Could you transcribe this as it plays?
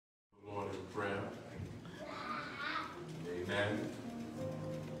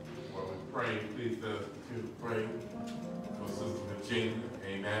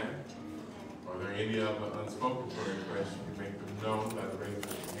any other unspoken prayer requests, you can make them known by the raising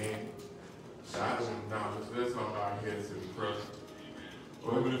of your hand. God will acknowledge. Let's all bow our heads in prayer.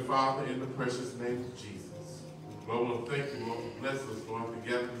 Oh, Heavenly Father, in the precious name of Jesus, Lord, I want to thank you, Lord, for blessing us, Lord,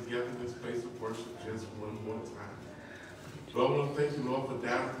 together in this place of worship just one more time. Lord, I want to thank you, Lord, for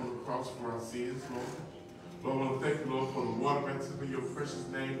dying on the cross for our sins, Lord. Lord, I want to thank you, Lord, for the water baptism in your precious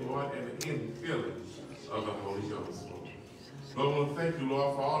name, Lord, and the infilling of the Holy Ghost, Lord. Lord, I want to thank you,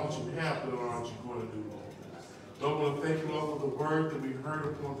 Lord, for all that you have done and all that you're going to do, Lord. Lord, I want to thank you, Lord, for the word that we heard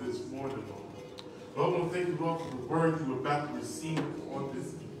upon this morning, Lord. Lord, I want to thank you, Lord, for the word you are about to receive on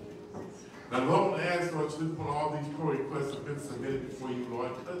this evening. Now, Lord, I want to ask, Lord, you upon all these prayer requests have been submitted before you,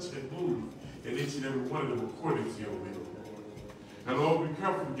 Lord, touch and move in each and every one of them according to your will. And Lord, be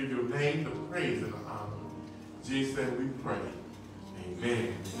careful to give your name the praise and the honor. In Jesus' name we pray.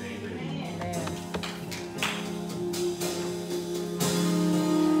 Amen. Amen. Amen.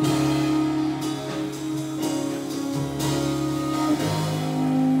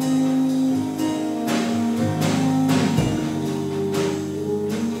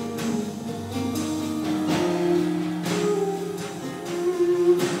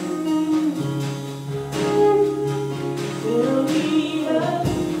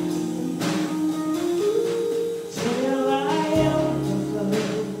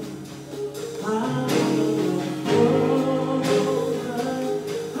 I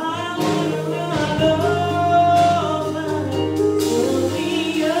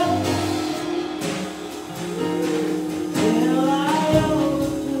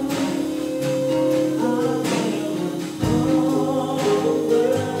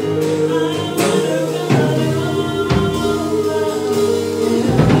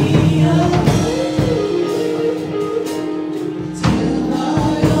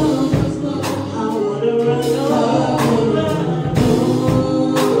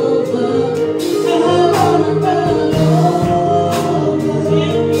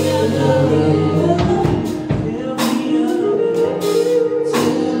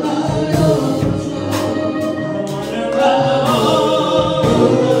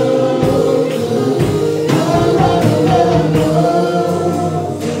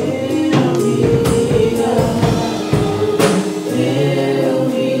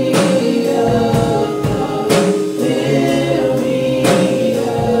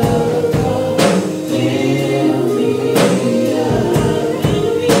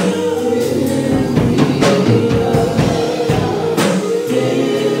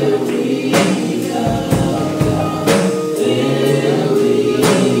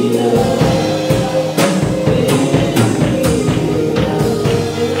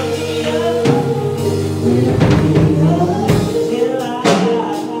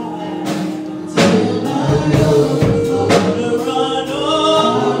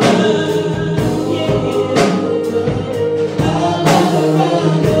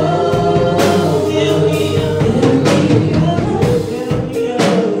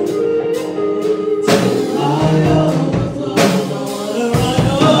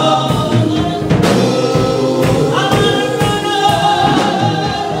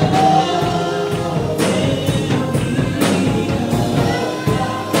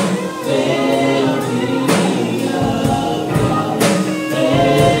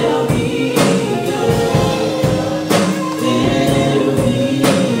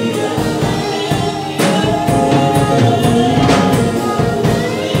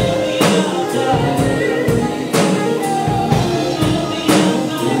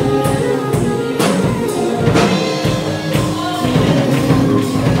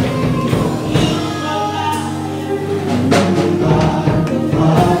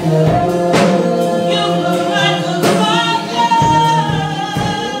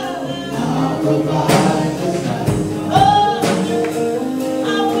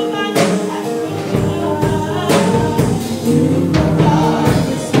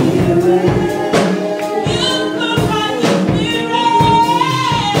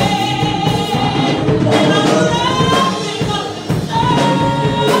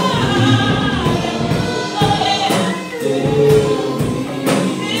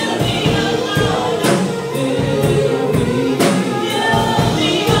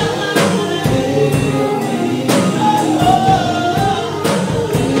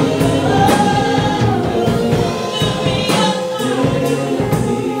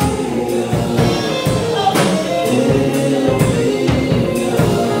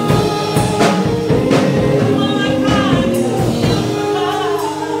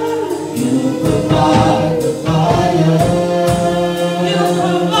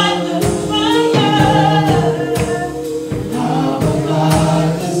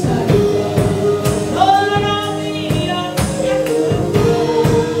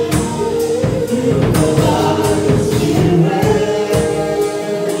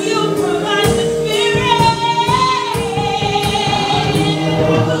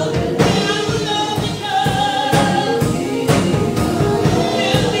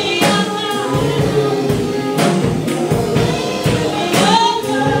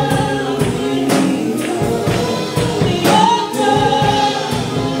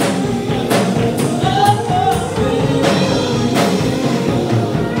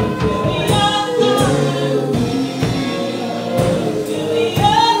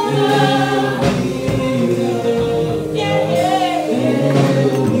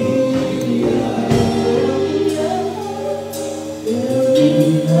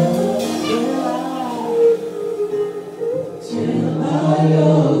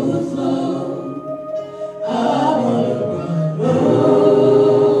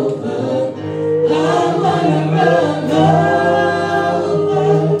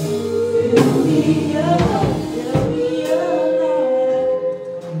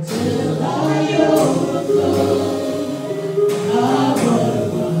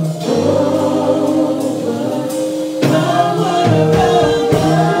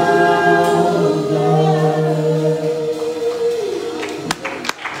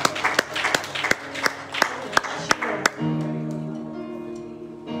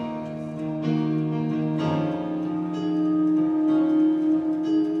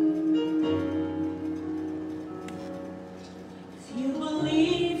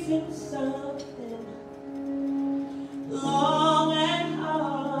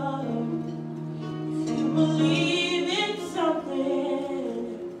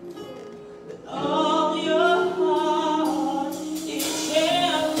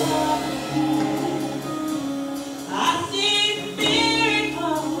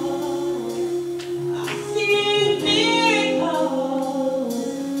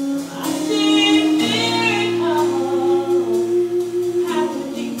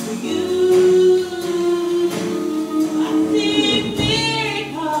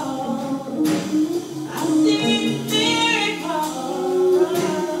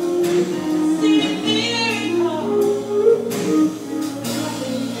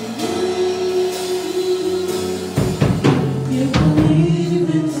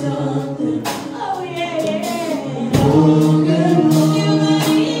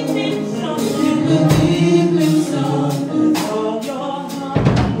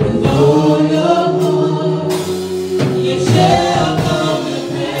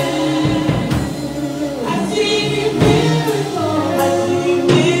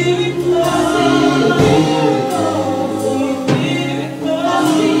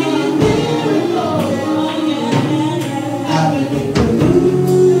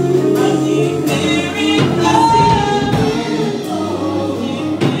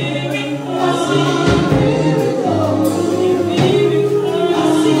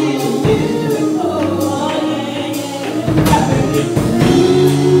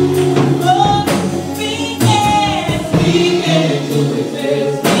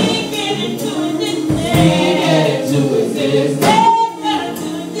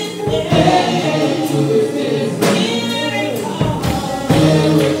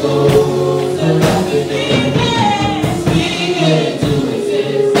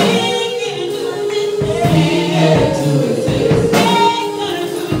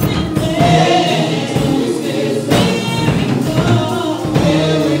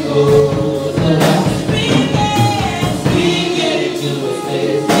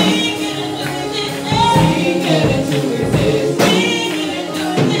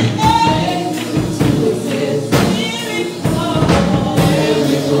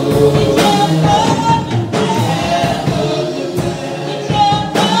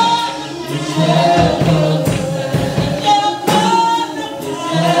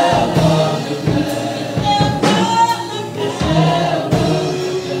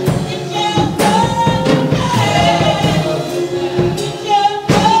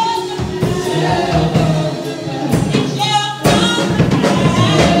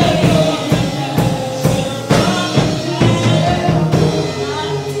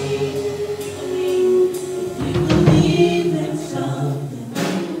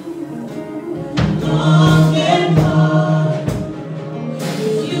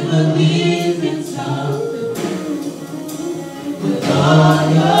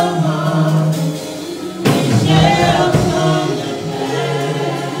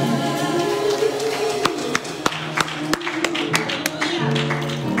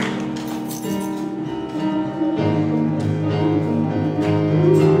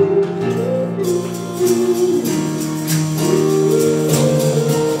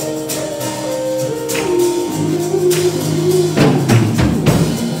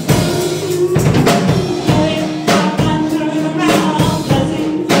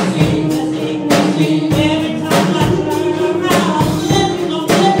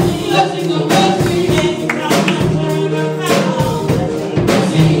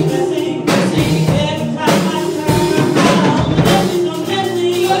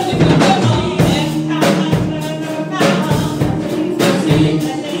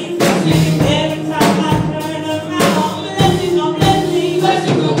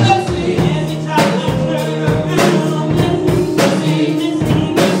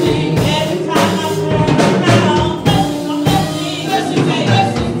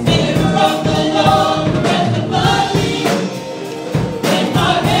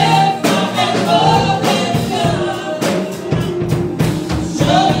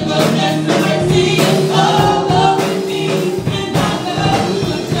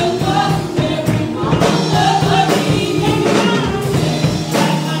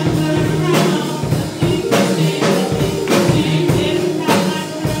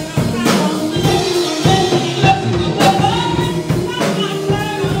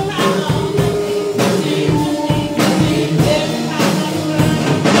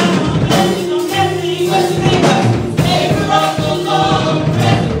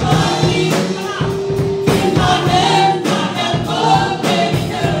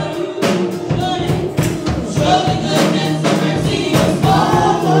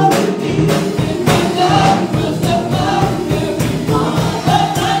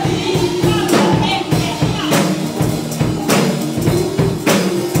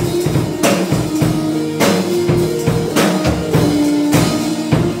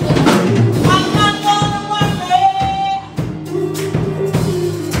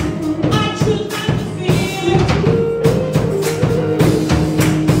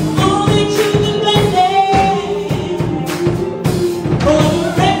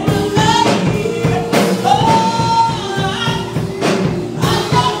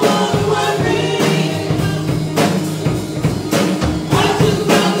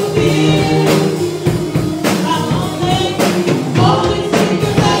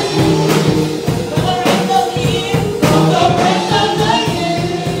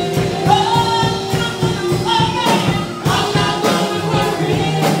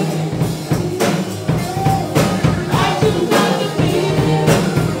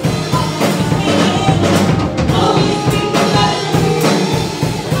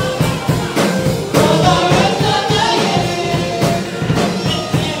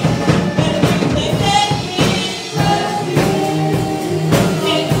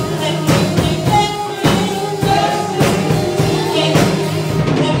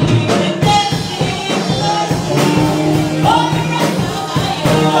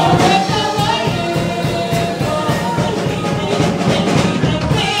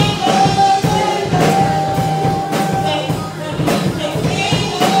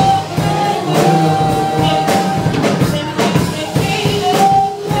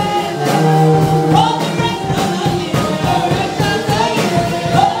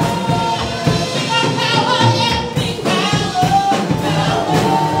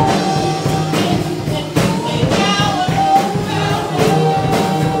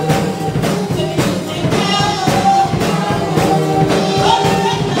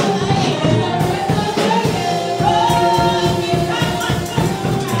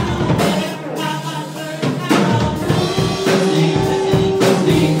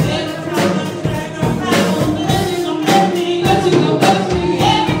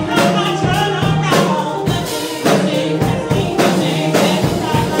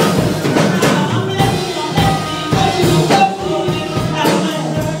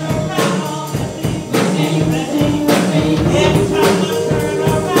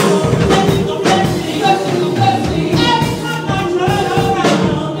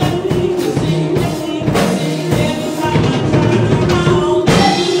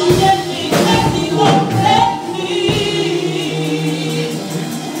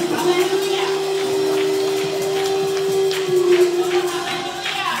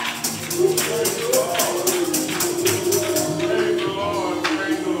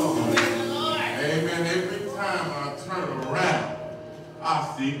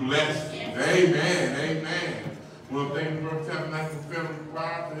see blessings. Amen. Amen. Well, thank you for Tabernacle Family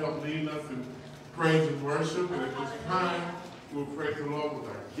Choir to help lead us in praise and worship. And at this time, we'll praise the Lord with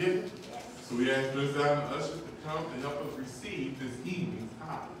our gift. So we ask Mr. Allen and ushers to come to help us receive this evening's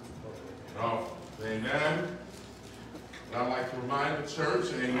tithe and offering. Amen. And I'd like to remind the church,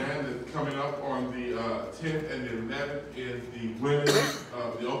 amen, that coming up on the 10th and the 11th is the women's,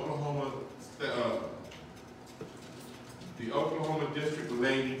 the Oklahoma District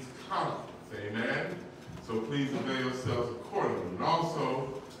Ladies Conference. Amen. So please avail yourselves accordingly. And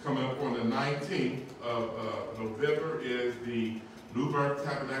also, coming up on the 19th of November is the New Birth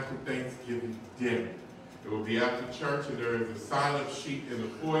Tabernacle Thanksgiving Dinner. It will be after church, and there is a sign-up sheet in the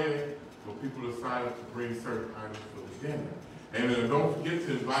foyer for people to sign up to bring certain items for the dinner. Amen. And don't forget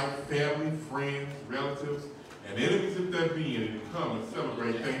to invite family, friends, relatives, and enemies if there be any to come and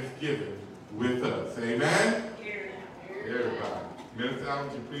celebrate Thanksgiving with us. Amen? Everybody. Minister Allen,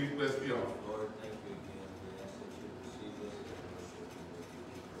 would you please bless the offering? Lord, thank you again. We ask that you receive us and worship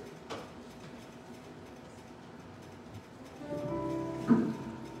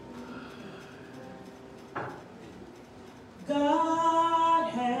you. God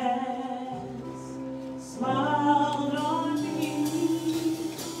has smiled on me.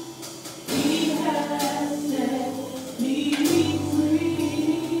 He has set me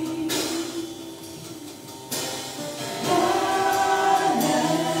free. God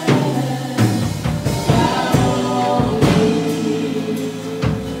has found me.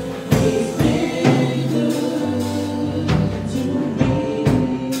 He's been good to me.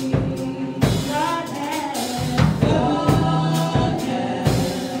 God has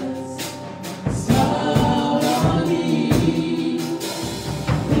smiled on me.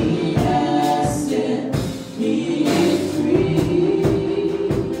 He has set me free.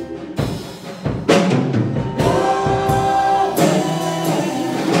 God has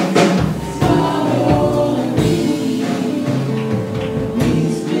smiled on me.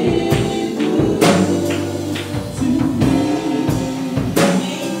 He's been good to me.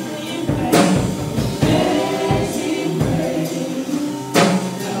 Amazing grace,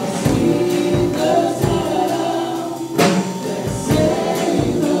 how sweet the sound that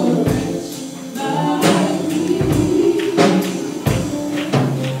saved a wretch like me.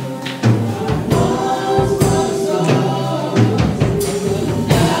 I once was lost, but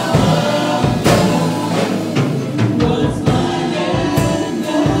now I'm found. Was blind and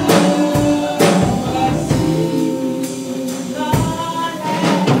now I see. God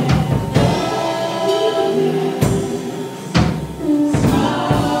has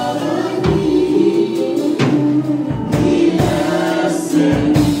smiled on me. He has set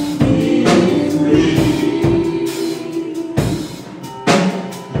me free.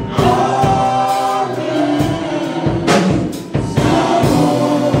 God has smiled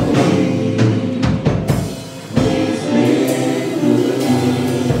on me. He's been good.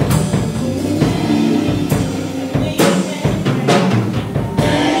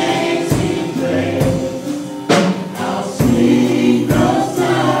 Amazing grace, how sweet the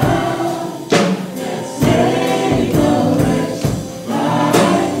sound that saved a wretch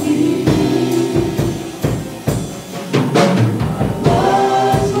like me.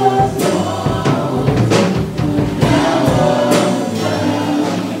 Once was lost, but now I'm found.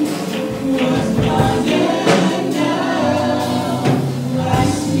 Was blind and now I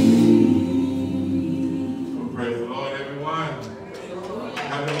see. Well, praise the Lord, everyone.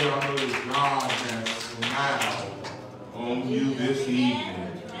 How many of y'all know that God has smiled on you this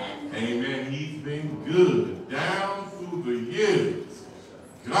evening? Amen. He's been good down through the years.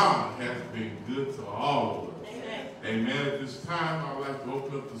 God has been good to all of us. Amen. At this time, I would like to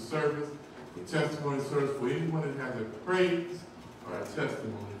open up the service for testimony service for anyone that has a praise or a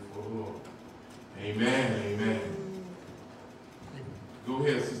testimony for the Lord. Amen. Amen. Go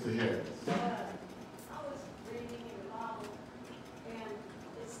ahead, Sister Harris. I was reading in the Bible, and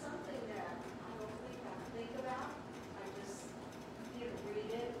it's something that I don't think I think about. I just,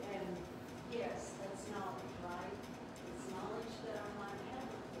 read it, and yes, that's knowledge, right? It's knowledge that I might have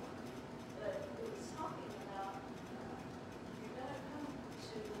before. But it was talking about, you're going to come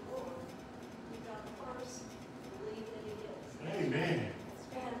to the Lord. You've got to first believe that He is. Amen.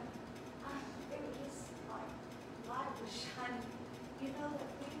 And it was just like light was shining. You know that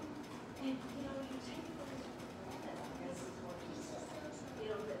we, and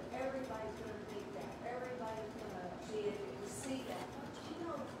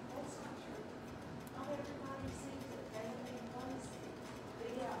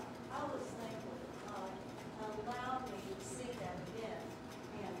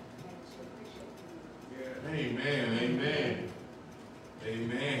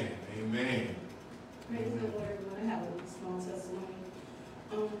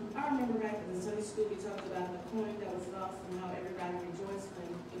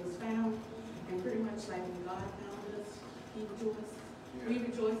rejoice. We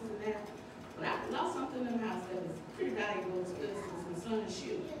rejoice in that. But I lost something in the house that was pretty valuable to us, my son's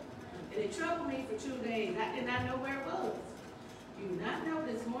shoe. And it troubled me for 2 days. I did not know where it was. You do not know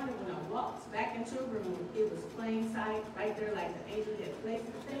this morning when I walked back into a room, it was plain sight right there like the angel had placed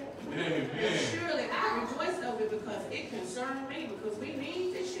it there. And surely I rejoice over it because it concerned me because we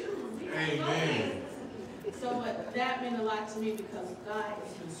need the shoes. Amen. So that meant a lot to me because God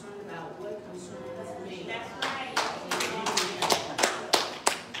is concerned about what concerns me. That's right.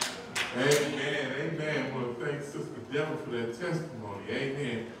 Amen. Amen. Well, thanks, Sister Deborah, for that testimony.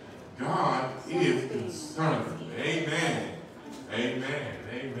 Amen. God is concerned. Amen. Amen.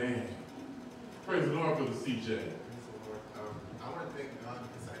 Amen. Praise the Lord for the CJ. Praise the Lord. I want to thank God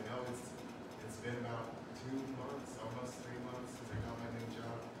because I know it's been about 2 months, almost 3 months since I got my new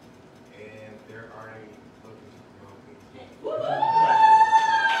job, and they're already looking to promote me.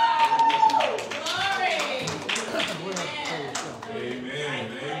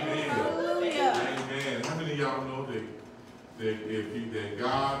 Amen. Amen. Amen. How many of y'all know that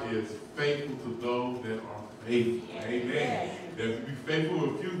God is faithful to those that are faithful? Amen. That if you be faithful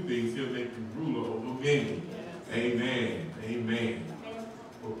with a few things, he'll make you ruler over many. Amen. Amen.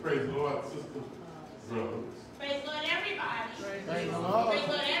 Well, praise the Lord, Sister Rose. Praise the Lord, everybody. Praise the Lord. Praise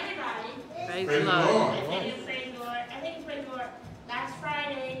the Lord, everybody. Praise Praise the the Lord. Lord. I thank you, praise the Lord. I thank you, praise the Lord. Last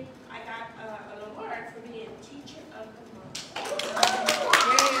Friday, I got an award for being Teacher of the Month. Praise the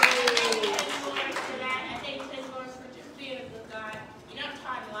Lord for that. I thank you, praise the Lord, for just being a good God. You know, I've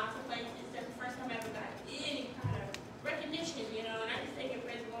taught in lots of places. That's the first time I ever got any kind of recognition, you know, and I just thank you,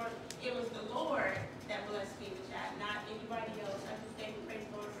 praise the Lord. It was the Lord that blessed me with that, not anybody else. I just thank you, praise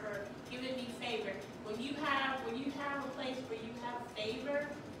the Lord, for giving me favor. When you have a place where you have favor,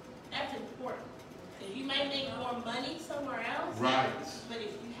 that's important. Because you might make more money somewhere else. Right. But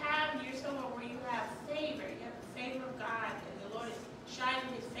if you're somewhere where you have favor, you have the favor of God, and the Lord is shining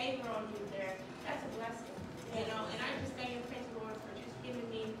his favor on you there, that's a blessing. You know, and I just thank you, praise the Lord, for just giving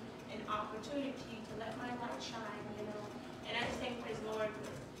me an opportunity to let my light shine, you know. And I just thank you, praise the Lord,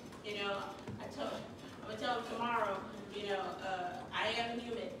 you know, I'm gonna tell him tomorrow, you know, I am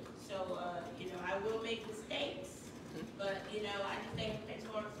human. So, you know, I will make mistakes, but, you know, I just thank the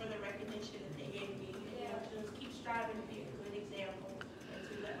Lord for the recognition that they gave me, you know, to keep striving to be a good example and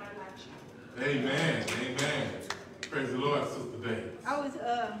to let my light shine. Amen. Amen. Praise the Lord, Sister Davis. I was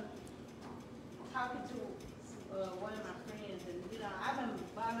talking to one of my friends, and you know, I've been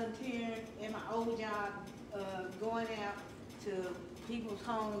volunteering in my old job, going out to people's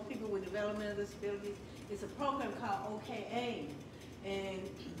homes, people with developmental disabilities. It's a program called OKA, and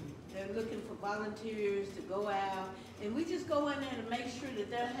they're looking for volunteers to go out, and we just go in there to make sure that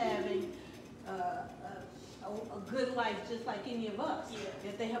they're having a good life just like any of us. Yeah.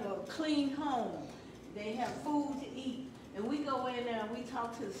 That they have a clean home, they have food to eat, and we go in there and we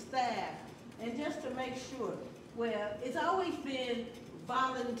talk to the staff, and just to make sure. Well, it's always been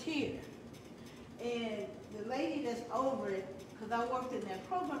volunteer, and the lady that's over it, because I worked in that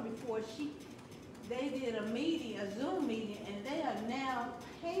program before, they did a meeting, a Zoom meeting, and they are now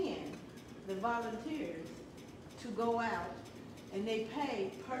paying the volunteers to go out, and they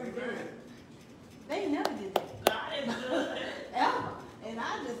pay per visit. They never did that. God is good. Ever. And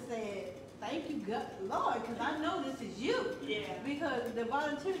I just said, thank you, God, Lord, because I know this is you. Yeah. Because the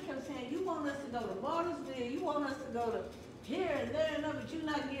volunteers kept saying, you want us to go to Bartlesville, you want us to go to here and there and there, but you're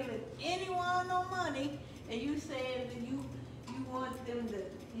not giving anyone no money, and you said that you want them to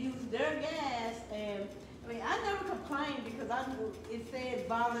use their gas. And I mean, I never complained because I knew it said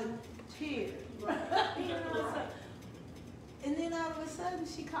volunteer. Right. You know, so, and then all of a sudden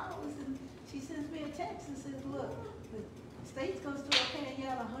she calls and she sends me a text and says, look, the state's going to start paying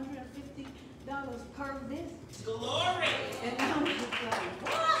y'all $150 per visit. Glory. And I'm just like,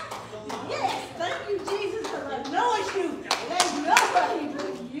 what? Yes, thank you, Jesus, because I know it's you. There's nobody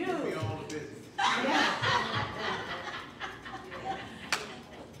but you. We on the business. Yeah.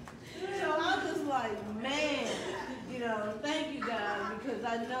 So I'm just like, man, you know, thank you, God, because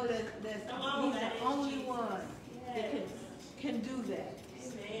I know that he's the only one that can do that.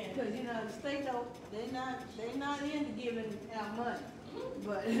 Because you know the state they're not into giving out money,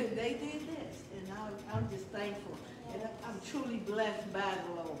 but they did this, and I'm just thankful, and I'm truly blessed by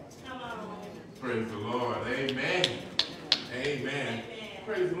the Lord. Come on. Praise the Lord. Amen. Amen.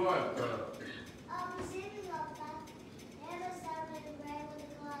 Praise the Lord.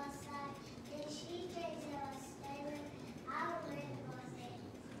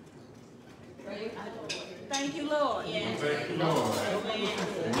 Thank you, Lord. Yes. Thank you, Lord.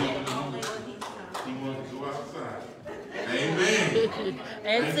 He wants to go outside. Amen.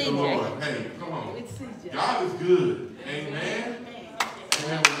 And Thank the CJ. Lord. Hey, come on. With CJ. God is good. Amen. Amen.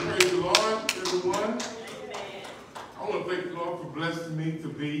 Well, praise the Lord, everyone. I want to thank the Lord for blessing me to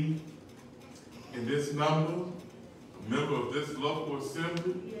be in this number, a member of this local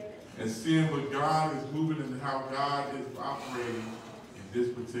assembly, and seeing what God is moving and how God is operating in this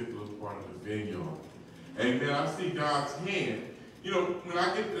particular part of the vineyard. Amen. I see God's hand. You know, when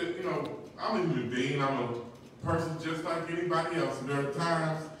I get to, you know, I'm a human being. I'm a person just like anybody else. And there are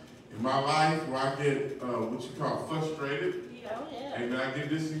times in my life where I get what you call frustrated. Oh, yeah. Amen. I get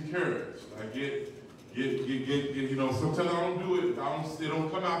disencouraged. I get, you know, sometimes I don't do it. It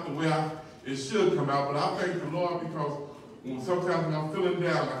don't come out the way it should come out. But I thank the Lord because sometimes when I'm feeling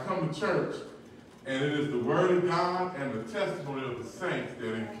down, I come to church, and it is the word of God and the testimony of the saints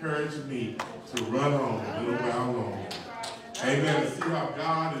that encourage me to run on a little while longer. Amen. To see how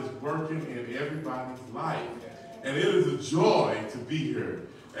God is working in everybody's life. And it is a joy to be here.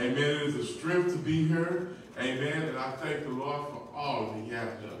 Amen. It is a strength to be here. Amen. And I thank the Lord for all that He has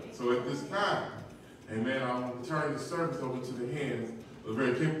done. So at this time, amen, I'm going to turn the service over to the hands, the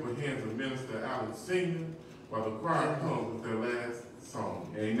very capable hands of Minister Allen Sr., while the choir comes with their last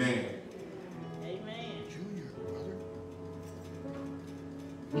song. Amen. Amen. Junior, brother.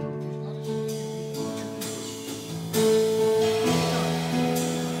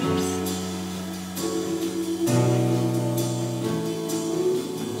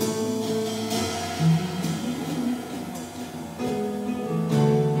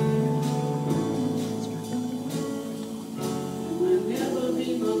 I've never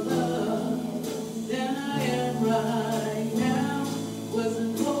been more loved than I am right now.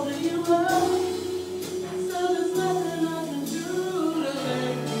 Wasn't holding you up, so there's nothing I can do to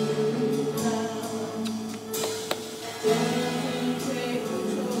let you down. Doesn't take a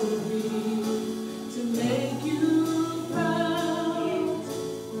trophy to make you proud.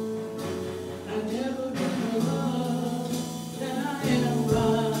 I've never been more loved than I am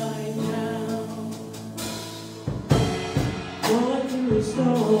right now. Going through a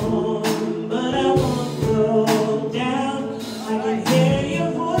storm, but I won't go down. I can hear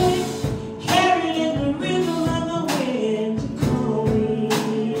your voice carried in the rhythm of the wind to call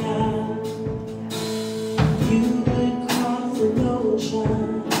me out. You would cross an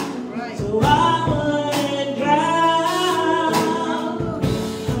ocean, so I wouldn't drown.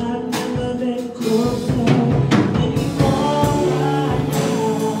 I've never been closer than you are right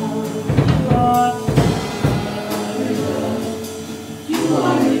now. You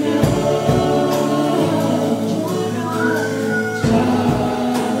are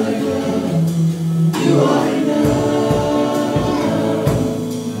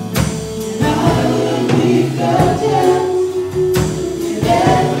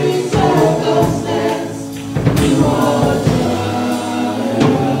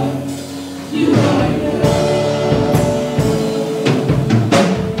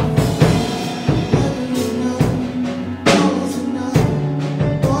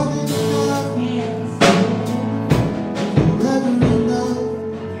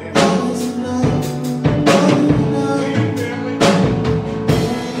More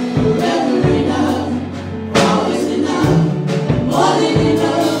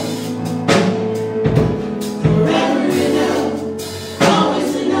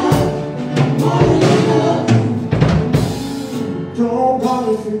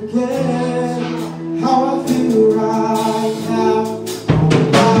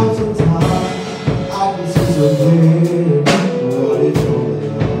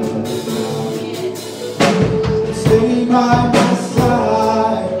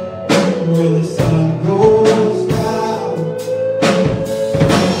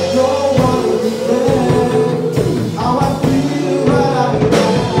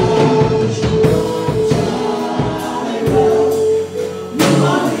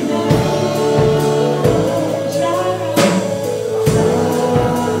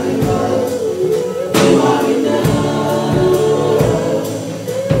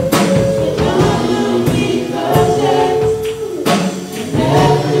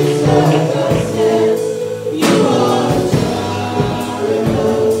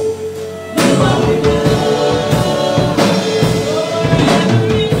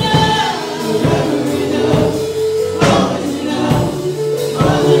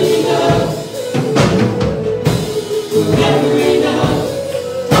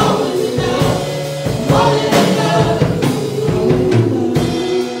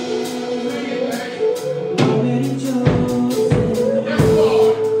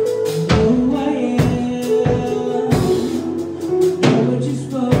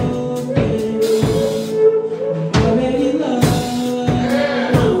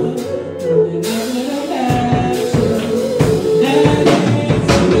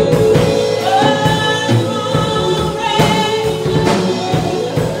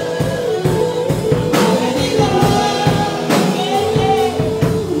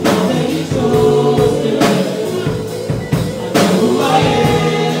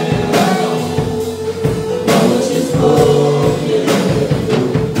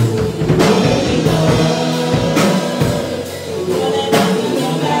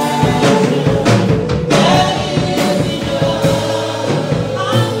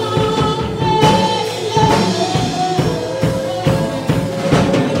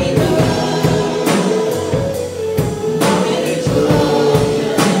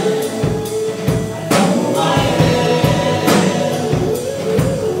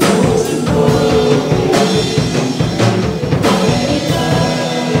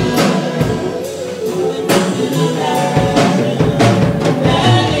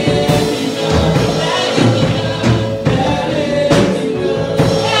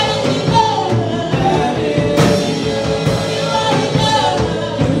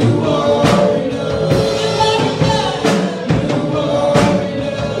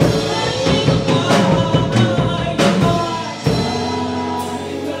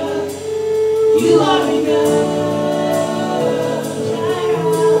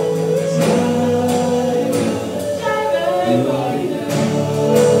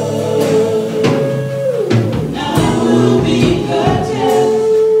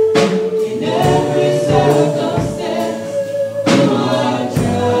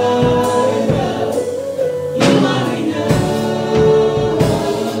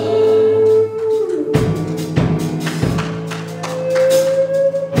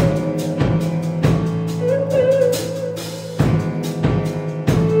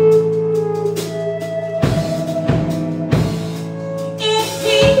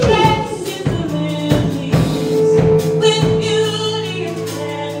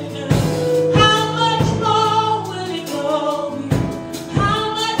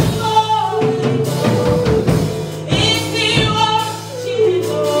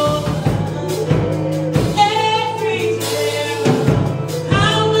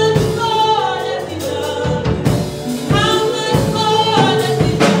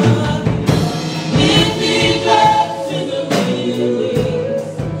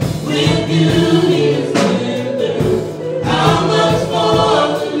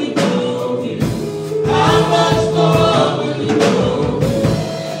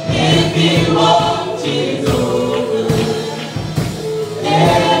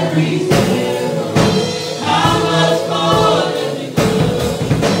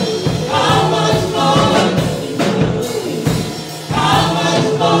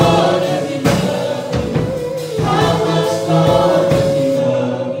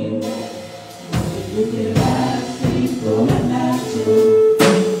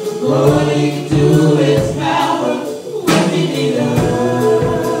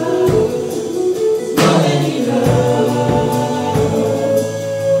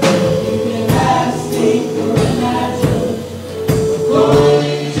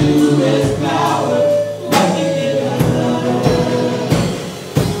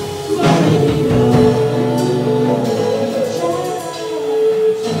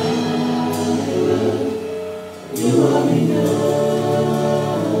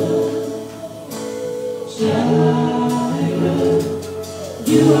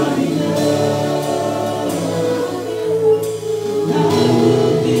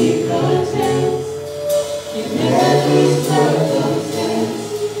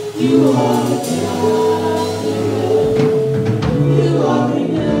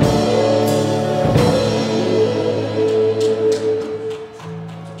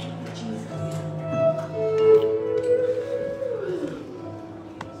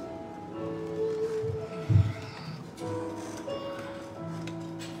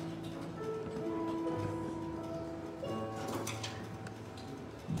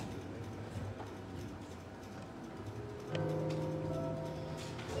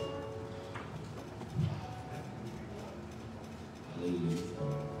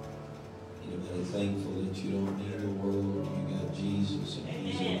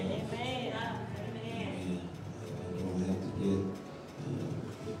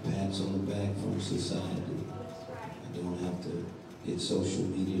social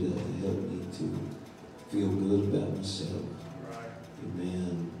media to help me to feel good about myself.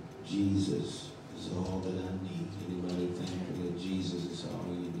 Amen. Jesus is all that I need. Anybody thankful that Jesus is all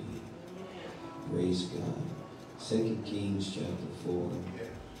you need? Praise God. 2 Kings chapter 4.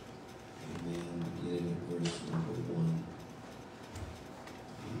 Amen. Beginning at verse number 1.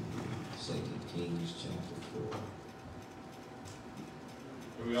 2 Kings chapter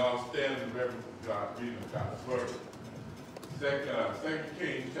 4. We all stand in the reverence of God, reading God's word. 2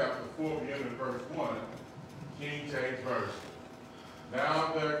 Kings chapter 4, beginning at verse 1, King James Version.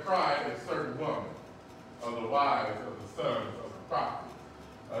 Now there cried a certain woman of the wives of the sons of the prophet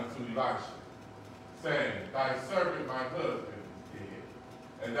unto Elisha, saying, Thy servant my husband is dead,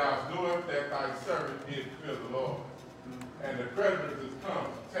 and thou knowest that thy servant did fear the Lord. And the creditor is come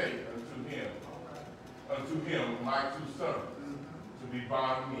to take unto him my two sons, to be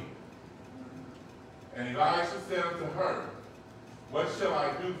bond men. And Elisha said unto her, What shall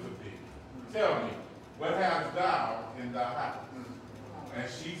I do for thee? Tell me, what hast thou in thy house? And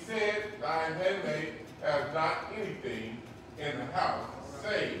she said, Thine handmaid has not anything in the house,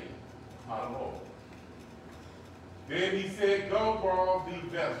 save my Lord. Then he said, Go borrow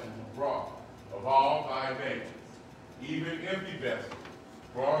these vessels brought of all thy neighbors, even empty vessels,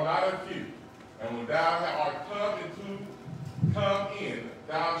 borrow not a few. And when thou art come in,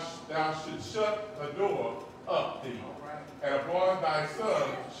 thou should shut the door up thee, and upon thy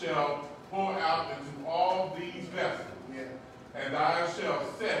sons shall pour out into all these vessels, and thou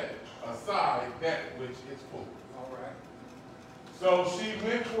shalt set aside that which is full. So she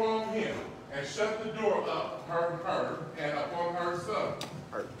went from him and shut the door up her and upon her son,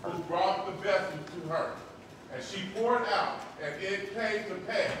 who brought the vessels to her. And she poured out, and it came to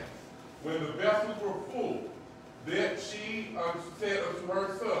pass, when the vessels were full, that she said unto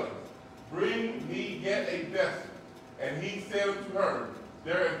her sons, Bring me yet a vessel. And he said unto her,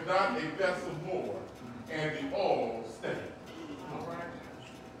 There is not a vessel more, and the oil stayed.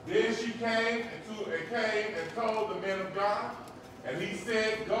 Then she came and told the men of God, and he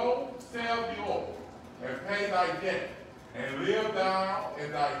said, Go sell the oil, and pay thy debt, and live thou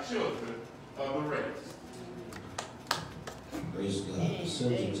and thy children of the rest. Praise God. The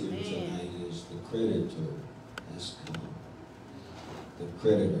subject here tonight is the creditor has come. The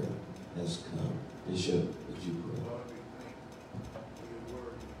creditor has come. Bishop, would you pray?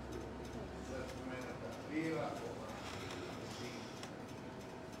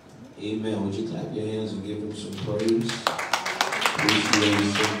 Amen. Would you clap your hands and give him some praise?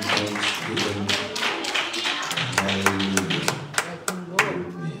 Appreciation, thanksgiving. Hallelujah. Amen.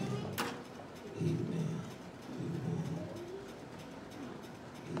 Amen. Amen.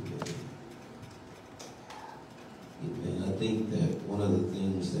 Amen. I think that one of the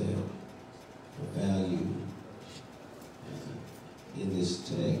things that I value in this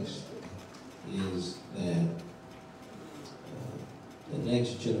text is that the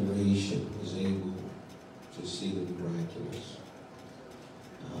next generation was able to see the miraculous.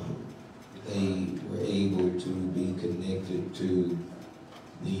 They were able to be connected to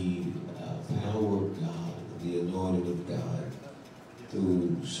the power of God, the anointing of God,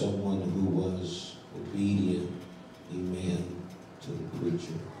 through someone who was obedient, amen, to the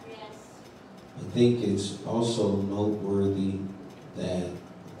preacher. Yes. I think it's also noteworthy that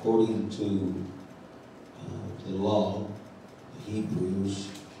according to the law, Hebrews,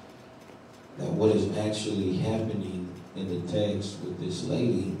 that what is actually happening in the text with this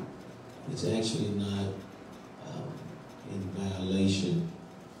lady, it's actually not in violation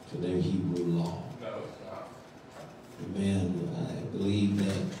to their Hebrew law. No, it's not. Amen. I believe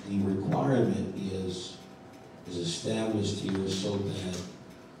that the requirement is established here so that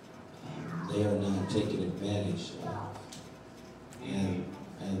they are not taken advantage of.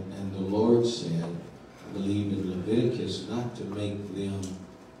 And the Lord said, I believe in Leviticus, not to make them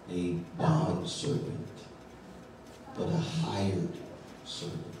a bond servant, but a hired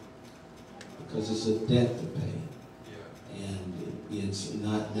servant. Because it's a debt to pay. And it's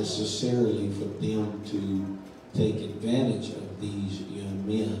not necessarily for them to take advantage of these young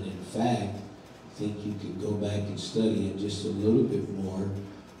men. In fact, I think you can go back and study it just a little bit more.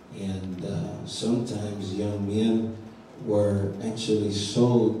 And sometimes young men were actually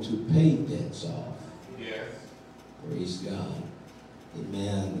sold to pay debts off. Yes. Praise God.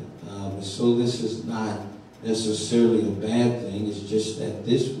 Amen. So this is not necessarily a bad thing. It's just that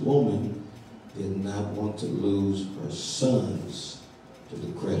this woman did not want to lose her sons to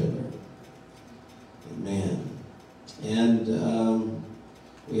the creditor. Amen. And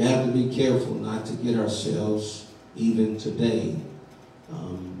we have to be careful not to get ourselves, even today,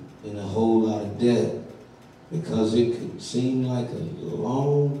 in a whole lot of debt because it could seem like a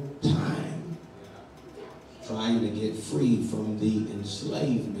long time trying to get free from the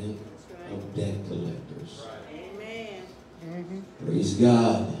enslavement of debt collectors. Amen. Praise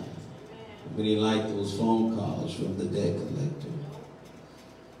God. How many like those phone calls from the debt collector?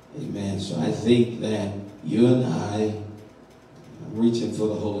 Amen. So I think that you and I'm reaching for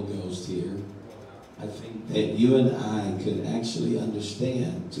the Holy Ghost here. I think that you and I could actually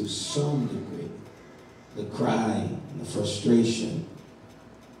understand to some degree the cry and the frustration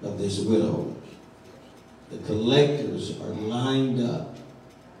of this widow. The collectors are lined up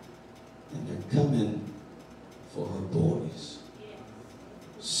and they're coming for her boys.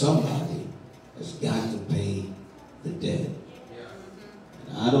 Somebody has got to pay the debt.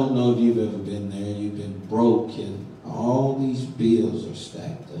 And I don't know if you've ever been there. You've been broke and all these bills are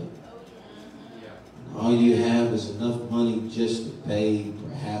stacked up. All you have is enough money just to pay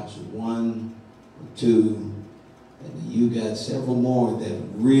perhaps one or two, and you got several more that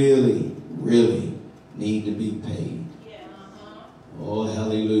really, really need to be paid. Oh,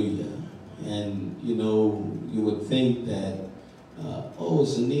 hallelujah. And, you know, you would think that, oh,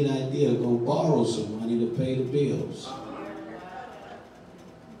 it's a neat idea to go borrow some money to pay the bills.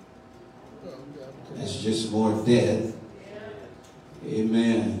 That's just more debt.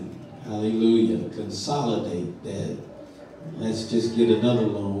 Amen. Hallelujah. Consolidate that. Let's just get another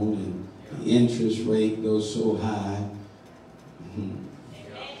loan and the interest rate goes so high.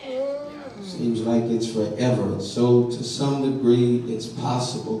 Seems like it's forever. So to some degree, it's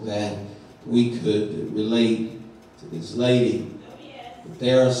possible that we could relate to this lady. But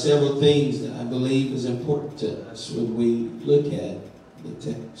there are several things that I believe is important to us when we look at the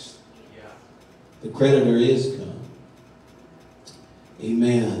text. The creditor is come.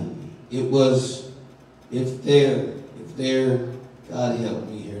 Amen. It was, if there, God help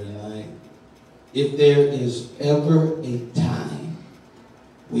me here tonight, if there is ever a time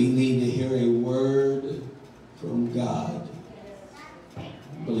we need to hear a word from God, I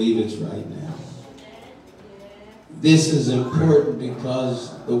believe it's right now. This is important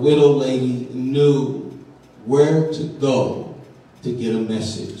because the widow lady knew where to go to get a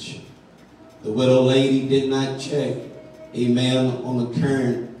message. The widow lady did not check, amen, on the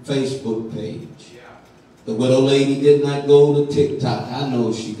current Facebook page. The widow lady did not go to TikTok. I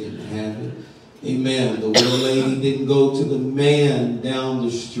know she didn't have it. Amen. The widow lady didn't go to the man down the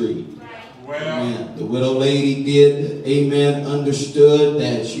street. Amen. The widow lady did, amen, understood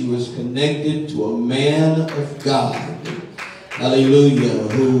that she was connected to a man of God. Hallelujah.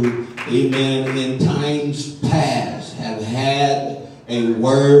 Who, amen, in times past have had a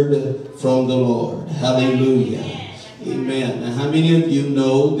word from the Lord. Hallelujah. Amen. Now, how many of you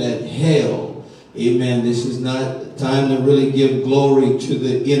know that hell, amen, this is not time to really give glory to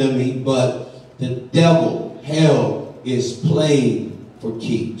the enemy, but the devil, hell, is playing for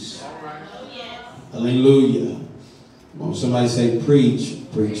keeps. Hallelujah. Come on, somebody say, preach,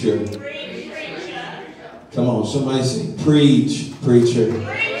 preacher. Come on, somebody say, preach, preacher.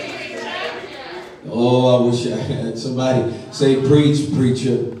 Oh, I wish I had somebody say, preach,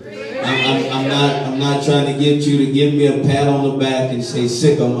 preacher. I'm not trying to get you to give me a pat on the back and say,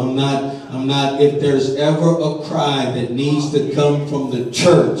 sick 'em. I'm not, if there's ever a cry that needs to come from the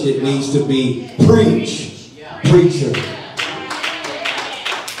church, it needs to be preach, preacher.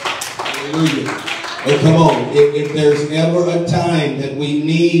 Hallelujah. Oh, come on. If there's ever a time that we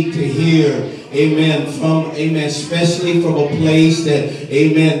need to hear, amen, from, amen, especially from a place that,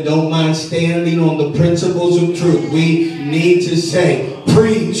 amen, don't mind standing on the principles of truth, we need to say,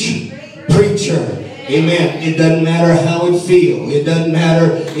 preach, preacher. Amen. It doesn't matter how it feels. It doesn't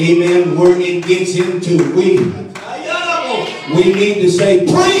matter, amen, where it gets into. We need to say,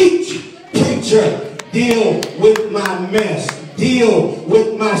 preach, preacher. Deal with my mess. Deal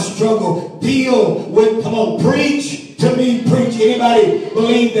with my struggle. Deal with, come on, preach to me, preach. Anybody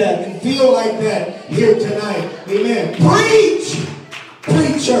believe that and feel like that here tonight? Amen. Preach,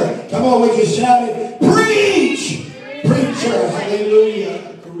 preacher. Come on, would you shout it? Preach, preacher.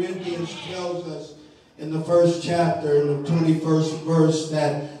 Hallelujah. Corinthians tells us in the first chapter, in the 21st verse,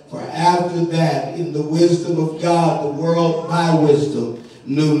 that for after that, in the wisdom of God, the world by wisdom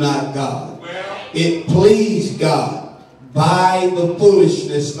knew not God. It pleased God by the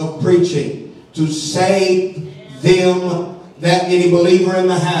foolishness of preaching to save them. That any believer in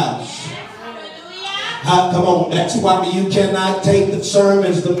the house? Come on, that's why you cannot take the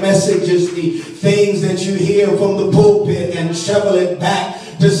sermons, the messages, the things that you hear from the pulpit and shovel it back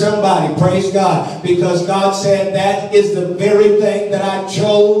to somebody. Praise God. Because God said that is the very thing that I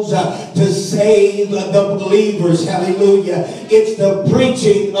chose to save the believers. Hallelujah. It's the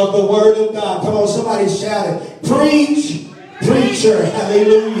preaching of the Word of God. Come on, somebody shout it. Preach, preacher.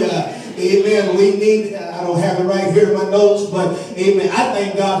 Hallelujah. Amen. We need, I don't have it right here in my notes, but amen. I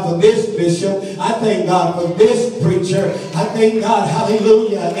thank God for this bishop. I thank God for this preacher. I thank God,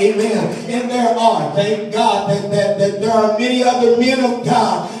 hallelujah, amen. And there are, thank God, that there are many other men of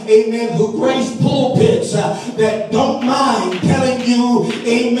God, amen, who grace pulpits that don't mind telling you,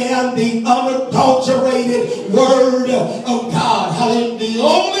 amen, the unadulterated word of God. Hallelujah. The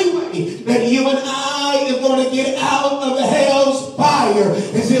only way that you and I are going to get out of hell's fire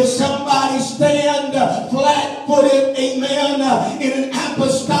is if somebody stand flat-footed, amen, in an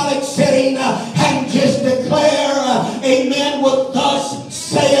apostolic setting and just declare, amen, what thus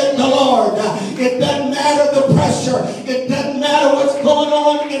saith the Lord. It doesn't matter the pressure. It doesn't matter what's going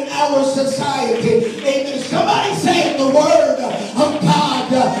on in our society. Amen. Somebody say the word of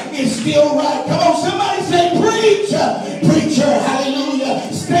God is still right. Come on, somebody say preach. Preacher,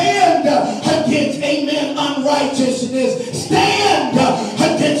 hallelujah. Stand against, amen, unrighteousness. Stand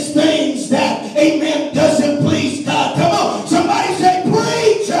against things that, amen, doesn't please God. Come on, somebody say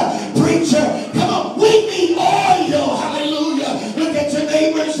preach. Preacher, come on, we need oil. Hallelujah. Look at your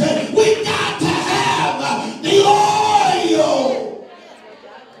neighbor and say, we got to have the oil.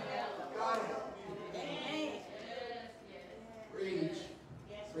 Preach.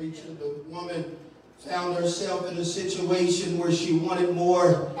 Preacher, the woman found herself in a situation where she wanted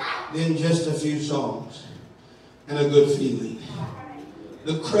more than just a few songs and a good feeling.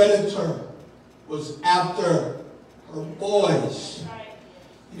 The creditor was after her boys.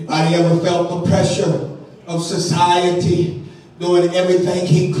 Anybody ever felt the pressure of society doing everything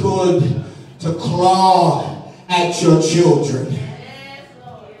he could to claw at your children?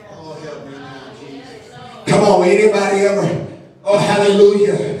 Oh, help me now, Jesus. Come on, anybody ever, oh,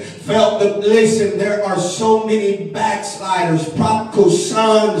 hallelujah, felt the, listen, there are so many backsliders, prodigal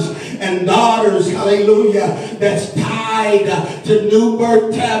sons and daughters, hallelujah, that's tied to New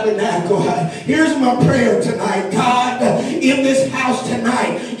Birth Tabernacle. Here's my prayer tonight. God, in this house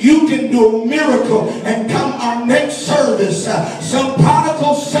tonight, you can do a miracle, and come our next service, some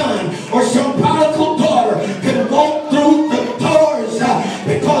prodigal son or some prodigal daughter can walk through the doors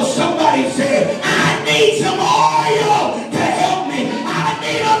because somebody said, I need some oil to help me. I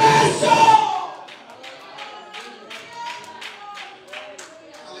need a vessel.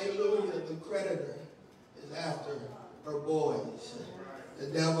 Hallelujah. The creditor is after her boys. The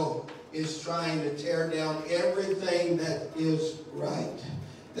devil is trying to tear down everything that is right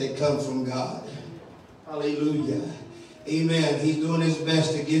that comes from God. Hallelujah. Amen. He's doing his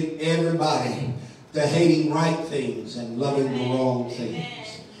best to get everybody to hating right things and loving the wrong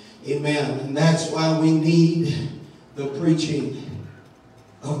things. Amen. And that's why we need the preaching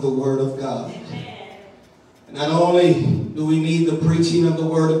of the Word of God. And not only do we need the preaching of the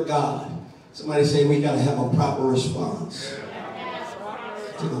Word of God, somebody say we got to have a proper response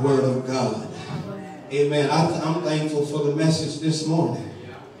to the Word of God. Amen. I'm thankful for the message this morning.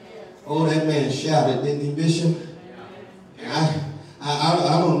 Oh, that man shouted, didn't he, Bishop?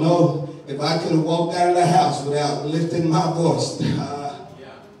 I don't know if I could have walked out of the house without lifting my voice.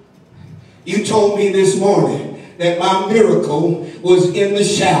 You told me this morning that my miracle was in the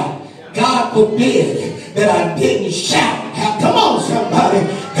shout. God forbid that I didn't shout. Come on, somebody.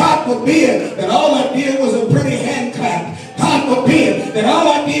 God forbid that all I did was a pretty hand clap. God forbid that all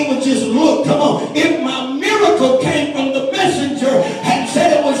I did was just look. Come on. If my miracle came from the messenger and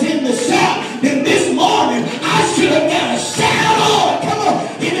said it was in the shout, then this morning I should have got a shout on. Come on.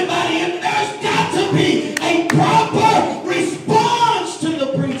 Anybody in there's got to be a proper response to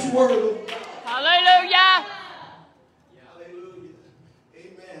the preached word. Hallelujah. Hallelujah.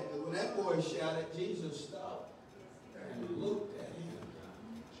 Amen. But when that boy shouted, Jesus stopped and looked at him.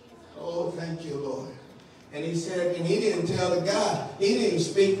 Oh, thank you, Lord. And he said, and he didn't tell the guy, he didn't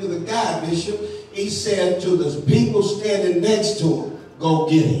speak to the guy, Bishop. He said to the people standing next to him, go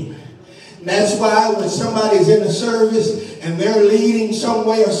get him. And that's why when somebody's in the service and they're leading some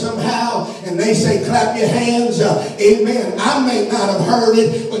way or somehow, and they say, clap your hands, amen. I may not have heard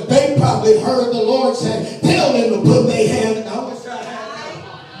it, but they probably heard the Lord say, tell them to put their hands. I wish I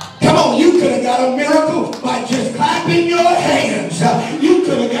had. Come on, you could have got a miracle by just clapping your hands. You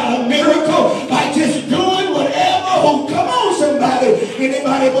could have got a miracle by just doing whatever. Come on, somebody.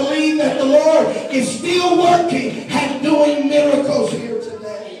 Anybody believe that the Lord is still working and doing miracles here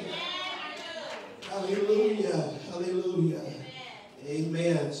today? Hallelujah. Hallelujah.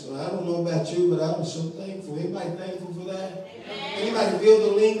 Amen. So I don't know about you, but I'm so thankful. Anybody thankful for that? Anybody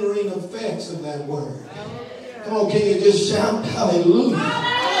feel the that word. Come on, can you just shout hallelujah?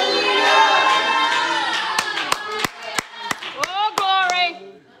 Oh,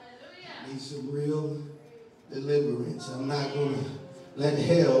 glory. Need some real deliverance. I'm not going to let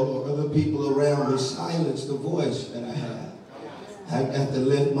hell or other people around me silence the voice that I have. I've got to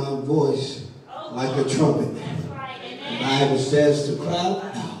lift my voice like a trumpet. The Bible says to cry out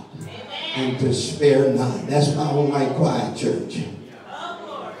and to spare not. That's why I don't like quiet church.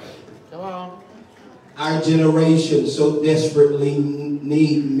 Come on. Our generation so desperately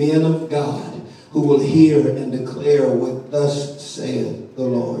need men of God who will hear and declare what thus saith the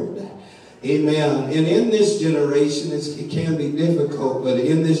Lord. Amen. And in this generation, it can be difficult, but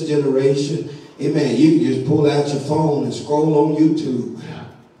in this generation, amen, you can just pull out your phone and scroll on YouTube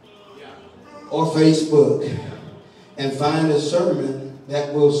or Facebook and find a sermon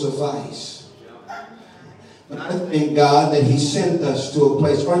that will suffice. But I thank God that he sent us to a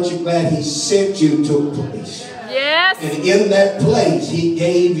place. Aren't you glad he sent you to a place? Yes. And in that place, he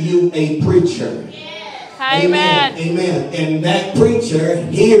gave you a preacher. Amen. Amen. And that preacher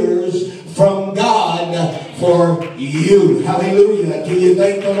hears from God for you. Hallelujah. Can you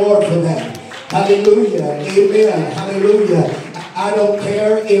thank the Lord for that? Hallelujah. Amen. Hallelujah. I don't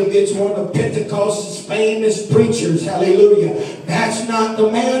care if it's one of Pentecost's famous preachers. Hallelujah. That's not the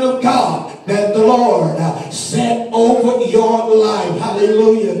man of God that the Lord set over your life.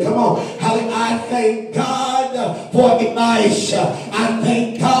 Hallelujah. Come on. I thank God for Elisha. I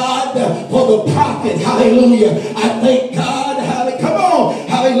thank God for the prophet. Hallelujah. I thank God. Come on.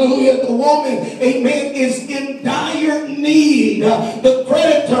 Hallelujah. The woman, amen, is in dire need. The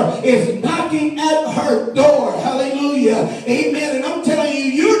creditor is knocking at her door. Hallelujah. Amen. And I'm telling you,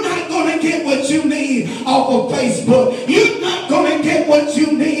 you're not going to get what you need off of Facebook. You're not going to get what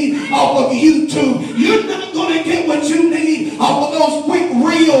you need off of YouTube. You're not going to get what you need off of those quick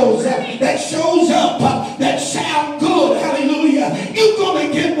reels that shows up, that sound good. Hallelujah. You're going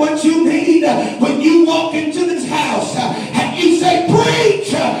to get what you need when you walk into this house and you say,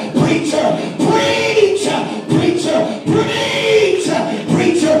 preach, preacher, preach, preacher, preach,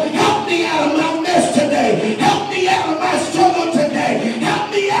 preacher. Help me out of my mess today. Help me out of my struggle today.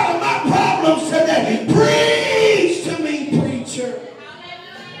 Help me out of my problems today. Preach to me, preacher.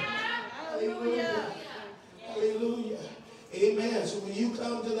 Hallelujah. Hallelujah. Amen. So when you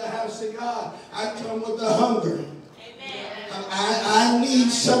come to the house of God, I come with a hunger. I need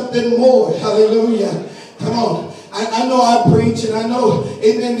something more. Hallelujah. Come on. I know I preach and I know,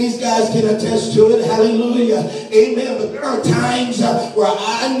 amen, these guys can attest to it. Hallelujah. Amen. But there are times where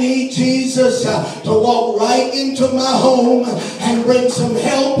I need Jesus to walk right into my home and bring some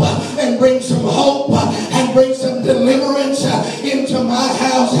help and bring some hope and bring some deliverance into my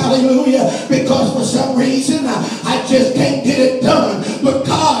house. Hallelujah. Because for some reason I just can't get it done. But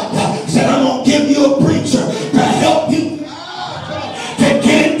God said, I'm going to give you a preacher to help you to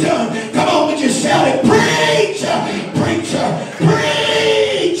get it done. Come on, would you shout it? Preacher, preacher,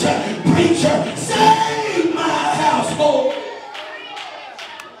 preacher, preacher, save my household.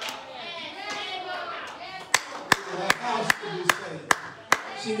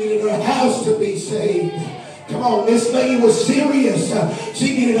 She needed her house to be saved. Come on, this lady was serious.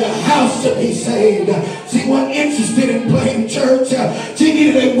 She needed a house to be saved. She wasn't interested in playing church. She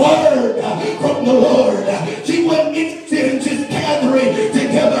needed a word from the Lord. She wasn't interested in just gathering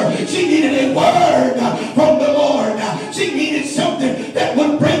together. She needed a word from the Lord. She needed something that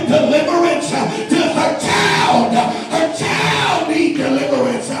would bring deliverance to her child. Her child needed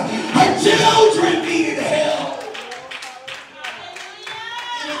deliverance. Her children needed help.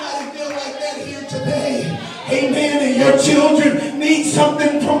 Anybody feel like that here today? Amen. And your children need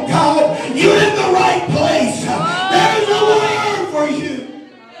something from God. You're in the right place. There's a word for you.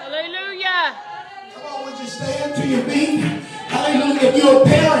 Hallelujah. Come on, would you stand to your feet? Hallelujah. If you're a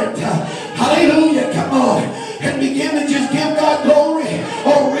parent, hallelujah, come on. And begin to just give God glory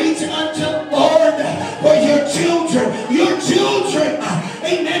or reach unto the Lord for your children. Your children,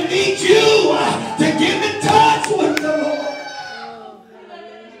 amen, need you to get in touch with the Lord.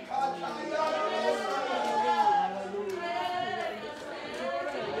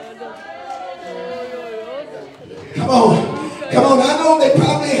 Come on. Come on. I know they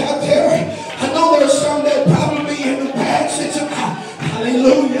probably out there. I know there's some that probably in the bad situation.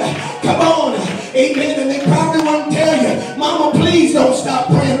 Hallelujah. Come on. Amen. And they probably want to tell you, Mama, please don't stop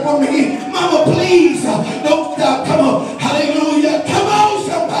praying for me. Mama, please don't stop. Come on. Hallelujah. Come on,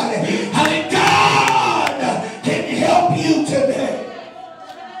 somebody. Hallelujah. God can help you today.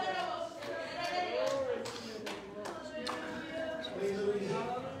 Hallelujah.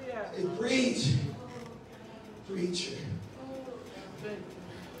 Hey, preach. Preacher.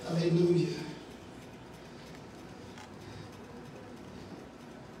 Hallelujah.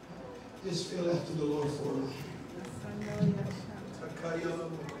 Just feel after the Lord for a moment.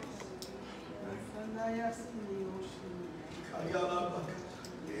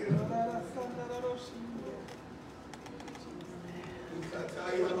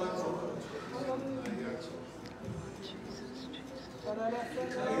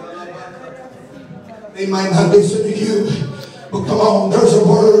 They might not listen to you, but come on, there's a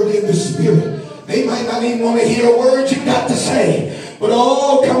word in the spirit. They might not even want to hear a word you got to say. But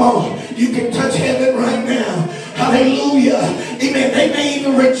oh, come on, you can touch heaven right now. Hallelujah. Amen. They may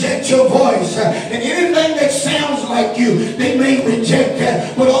even reject your voice. And anything that sounds like you, they may reject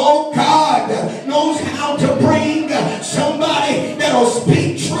that. But oh, God knows how to bring somebody that'll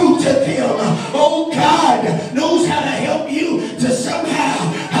speak truth to them. Oh, God knows how to help you to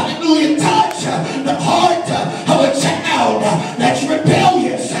somehow, hallelujah, touch the heart of a child that's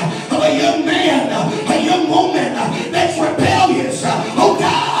rebellious, of a young man, a young woman that's rebellious. Oh,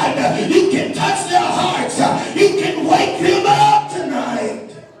 God, you can touch their hearts. You can wake them up tonight.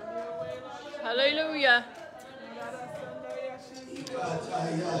 Hallelujah.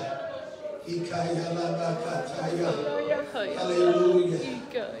 Hallelujah.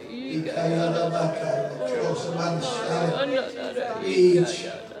 Oh, somebody shout. Reach.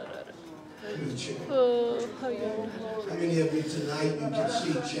 How many of you tonight you can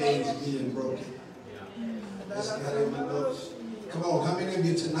see chains being broken? That's got in my notes. Come on, how many of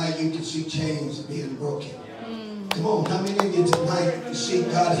you tonight you can see chains being broken? Come on, how many of you tonight you can see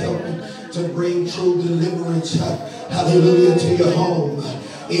God helping to bring true deliverance, hallelujah, to your home?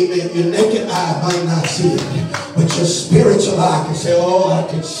 Amen. Your naked eye might not see it, but your spiritual eye can say, oh, I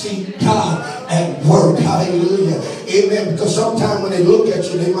can see God at work. Hallelujah. Amen. Because sometimes when they look at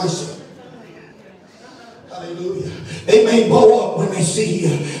you, they might say, hallelujah. They may bow up when they see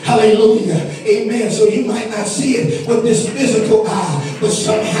you. Hallelujah. Amen. So you might not see it with this physical eye, but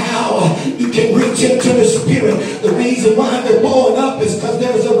somehow you can reach into the spirit. The reason why they're bowing up is because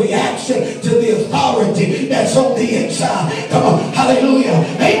there's a reaction to the authority that's on the inside. Come on. Hallelujah.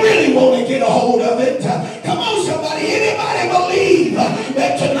 They really want to get a hold of it. Come on, somebody. Anybody believe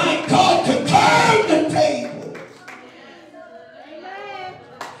that tonight God could turn the table?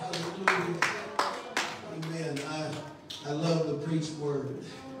 I love the preached word.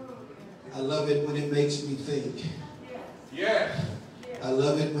 I love it when it makes me think. Yes. I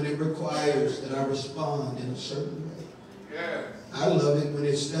love it when it requires that I respond in a certain way. Yes. I love it when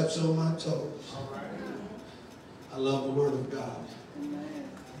it steps on my toes. I love the Word of God.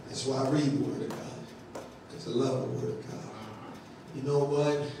 That's why I read the Word of God. Because I love the Word of God. You know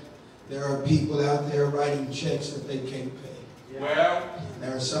what? There are people out there writing checks that they can't pay. Well,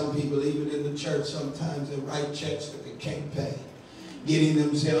 there are some people even in the church sometimes that write checks that they can't pay, getting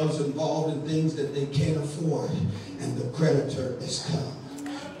themselves involved in things that they can't afford, and the creditor has come.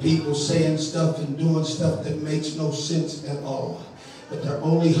 People saying stuff and doing stuff that makes no sense at all. But their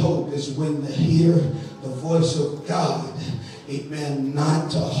only hope is when they hear the voice of God, amen, not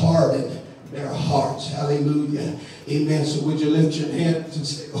to harden their hearts. Hallelujah. Amen. So would you lift your hands and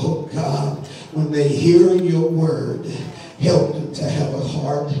say, oh God, when they hear your word, help them to have a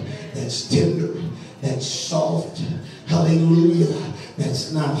heart that's tender, that's soft. Hallelujah.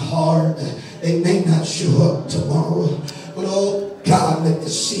 That's not hard. They may not show up tomorrow, but oh God, let the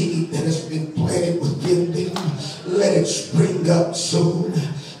seed that has been planted within them, let it spring up soon.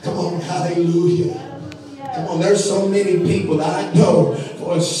 Come on, hallelujah. Come on, there's so many people I know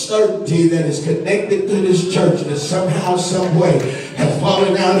for a certainty that is connected to this church that somehow, some way have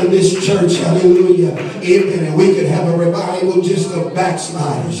fallen out of this church. Hallelujah. Amen. And we could have a revival just of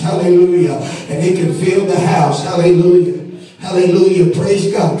backsliders. Hallelujah. And he can fill the house. Hallelujah. Hallelujah.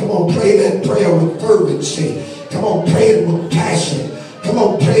 Praise God. Come on, pray that prayer with fervency. Come on, pray it with passion. Come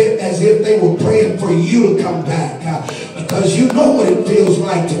on, pray it as if they were praying for you to come back. Because you know what it feels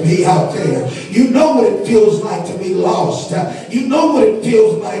like to be out there. You know what it feels like to be lost. You know what it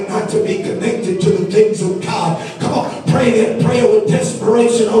feels like not to be connected to the things of God. Come on, pray that prayer with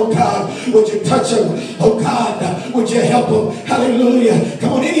desperation. Oh God, would you touch them? Oh God, would you help them? Hallelujah.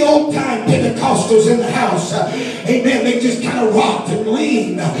 Come on, any old time Pentecostals in the house. Amen. They just kind of rocked and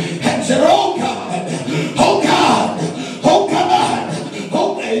leaned and said, oh God, oh God, oh God.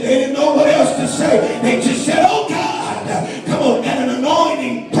 Oh, they didn't know what else to say. They just said, oh God. Come on, and an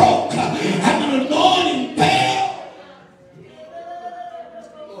anointing broke. And an anointing fell.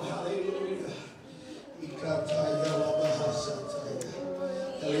 Oh, hallelujah.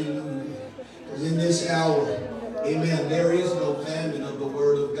 Hallelujah. Because in this hour, amen, there is no famine of the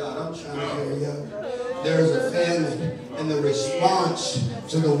word of God. I'm trying to hear you. There is a famine in the response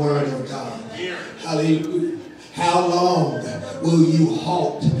to the word of God. Hallelujah. How long will you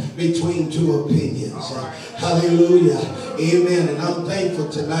halt between two opinions. Hallelujah. Amen. And I'm thankful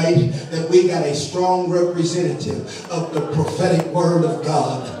tonight that we got a strong representative of the prophetic word of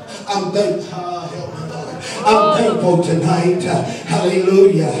God. I'm thankful tonight,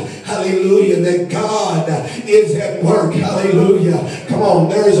 hallelujah, hallelujah, that God is at work. Hallelujah. Come on,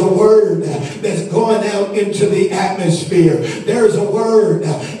 there is a word that's going out into the atmosphere. There is a word,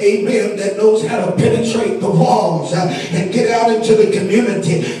 amen, that knows how to penetrate the walls and get out into the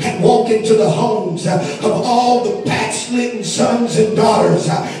community and walk into the homes of all the backslidden sons and daughters.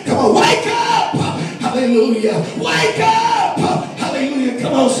 Come on, wake up! Hallelujah. Wake up! Hallelujah.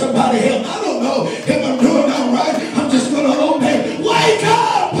 Come on, somebody help. I don't know if I'm doing all right. I'm just going to obey. Wake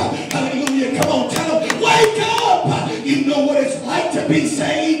up! Hallelujah. Come on, tell them, wake up! You know what it's like to be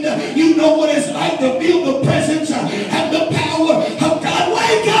saved. You know what it's like to feel the presence and the power of God.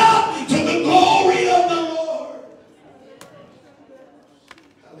 Wake up to the glory of the Lord.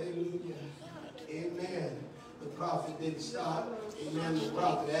 Hallelujah. Amen. The prophet didn't stop. Amen. The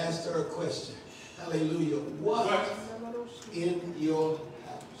prophet asked her a question. Hallelujah. What in your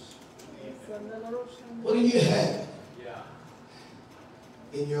house? What do you have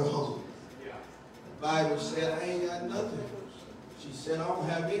in your home? The Bible said, I ain't got nothing. She said, I don't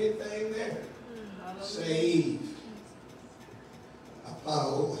have anything there save a pot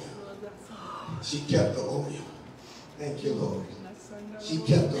of oil. She kept the oil. Thank you, Lord. She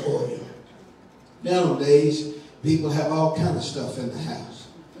kept the oil. Nowadays, people have all kind of stuff in the house.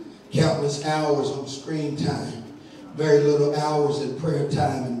 Countless hours on screen time. Very little hours in prayer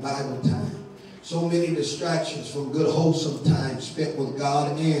time and Bible time. So many distractions from good wholesome time spent with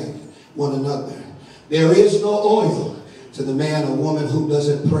God and one another. There is no oil to the man or woman who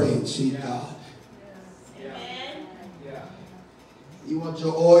doesn't pray and seek God. You want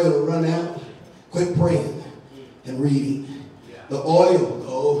your oil to run out? Quit praying and reading. The oil,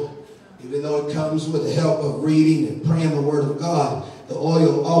 though, even though it comes with the help of reading and praying the word of God, the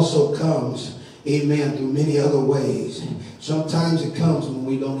oil also comes, amen, through many other ways. Sometimes it comes when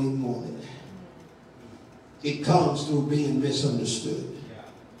we don't even want it. It comes through being misunderstood.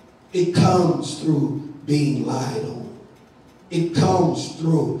 It comes through being lied on. It comes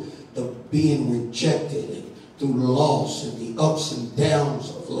through the being rejected, through loss and the ups and downs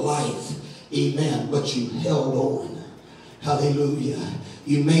of life. Amen. But you held on. Hallelujah.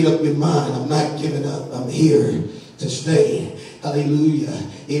 You made up your mind. I'm not giving up. I'm here to stay. Hallelujah.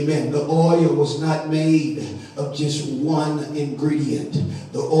 Amen. The oil was not made of just one ingredient.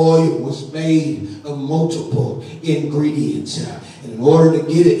 The oil was made of multiple ingredients. And in order to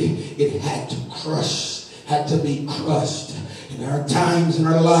get it, it had to be crushed. And there are times in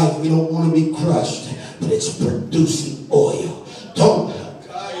our life we don't want to be crushed, but it's producing oil. Don't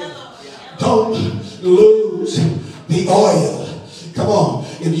lose the oil. Come on.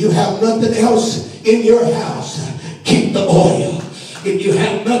 If you have nothing else in your house, keep the oil. If you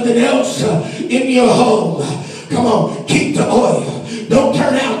have nothing else in your home, come on, keep the oil. Don't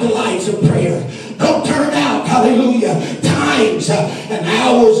turn out the lights of prayer. Don't turn out, hallelujah, times and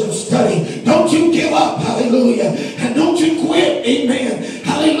hours of study. Don't you give up, hallelujah, and don't you quit, amen,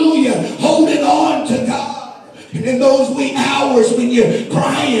 hallelujah, holding on to God. And in those wee hours when you're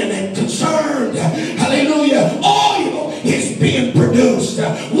crying and concerned, hallelujah, oil is being produced.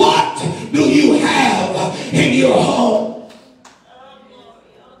 What do you have in your home?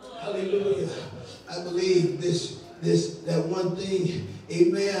 Hallelujah. I believe that one thing,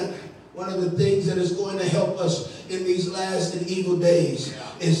 amen, one of the things that is going to help us in these last and evil days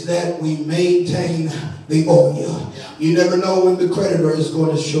is that we maintain the oil. You never know when the creditor is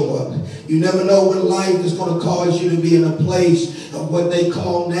going to show up. You never know when life is going to cause you to be in a place of what they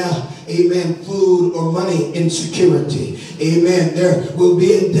call now, amen, food or money insecurity. Amen. There will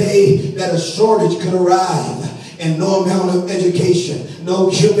be a day that a shortage could arrive. And no amount of education, no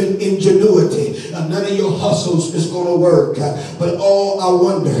human ingenuity, none of your hustles is going to work. But I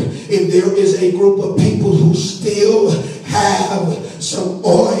wonder if there is a group of people who still have some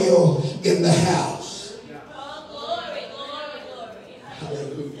oil in the house.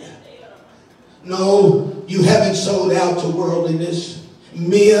 Hallelujah. No, you haven't sold out to worldliness.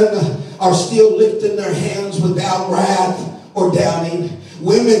 Men are still lifting their hands without wrath or doubting.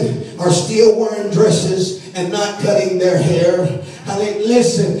 Women are still wearing dresses and not cutting their hair.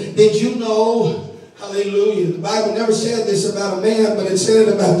 Listen, did you know, hallelujah, the Bible never said this about a man, but it said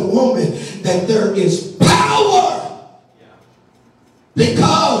it about the woman, that there is power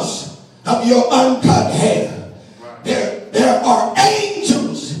because of your uncut hair. There are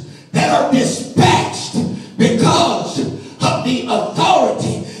angels that are dispatched because of the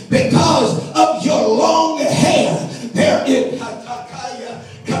authority, because of your long hair. There is,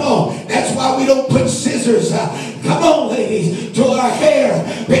 come on, why we don't put scissors, come on ladies, to our hair,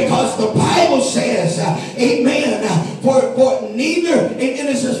 because the Bible says, amen, for neither, and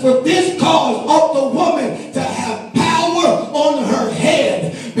it says, for this cause ought the woman to have power on her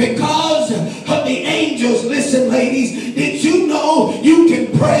head because of the angels. Listen ladies, did you know you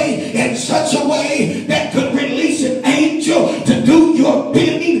can pray in such a way that could release an angel to do your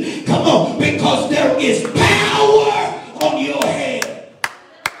bidding? Come on, because there is power on your head.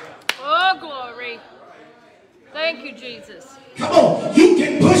 Oh, glory. Thank you, Jesus. Come on, you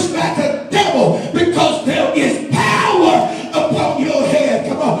can push back a devil because there is power upon your head.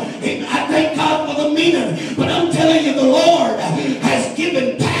 Come on, and I thank God for the meaning, but I'm telling you, the Lord has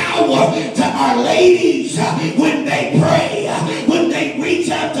given power to our ladies when they pray, when they reach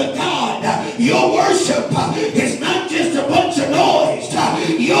out to God. Your worship is not just a bunch of noise.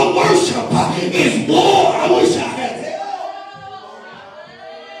 Your worship is more. I wish I had help.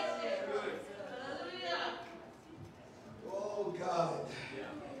 Oh God.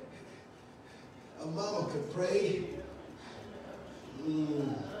 A mama could pray.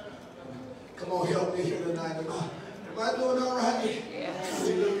 Come on, help me here tonight. Am I doing all right? Yes.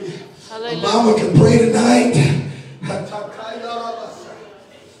 Hallelujah. Hallelujah. A mama can pray tonight.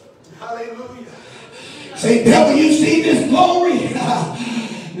 Hallelujah. Say, devil, you see this glory?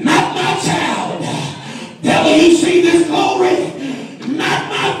 Not my child. Devil, you see this glory? Not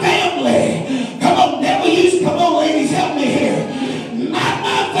my family. Come on, devil, come on, ladies, help me here. Not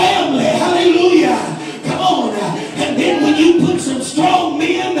my family. Hallelujah. Come on. And then when you put some strong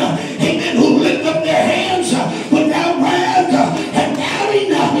men, amen, who lift up their hands without wrath and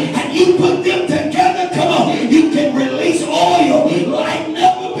doubting, and you put them together, come on, you can release oil like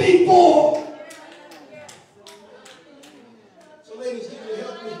never before. So ladies, can you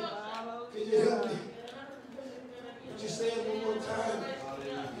help me? Can you help me? Would you say it one more time?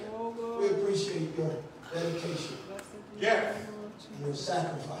 We appreciate your dedication. Yes. Your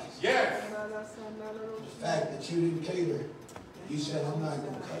sacrifice. Yes. The fact that you didn't cater. You said, I'm not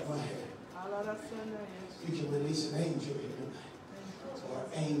going to cut my hair. You can release an angel here tonight. Or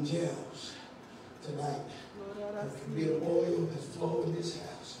angels tonight. There can be an oil that's flowing in this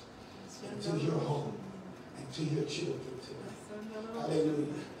house. Into your home. And to your children tonight.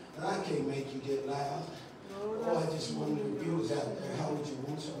 Hallelujah. And I can't make you get loud. Oh, I just want you to use out there. How would you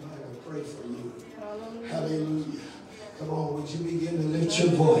want somebody to pray for you? Hallelujah. Come on, would you begin to lift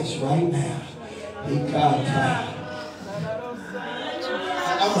your voice right now? I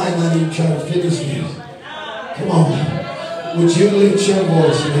might not even try to finish this. Come on. Would you lift your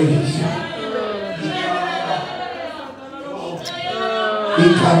voice, ladies?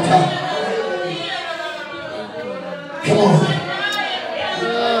 Come on.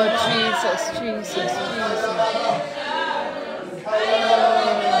 Oh, Jesus, Jesus, Jesus.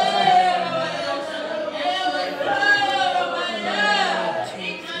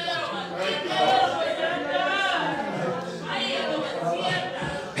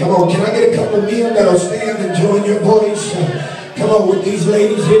 Come on, can I get a couple of men that'll stand and join your voice? Come on, with these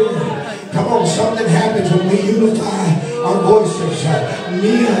ladies here. Come on, something happens when we unify our voices.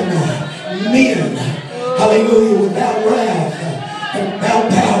 Men, hallelujah, without wrath and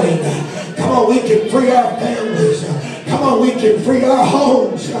without doubting. Come on, we can free our families. Come on, we can free our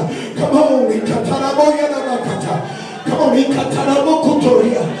homes. Come on,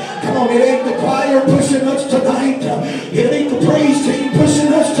 come on, it ain't the choir pushing us tonight. It ain't the praise team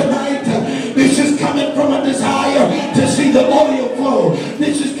pushing us tonight. This is coming from a desire to see the oil flow.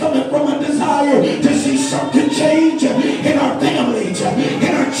 This is coming from a desire to see something change in our families,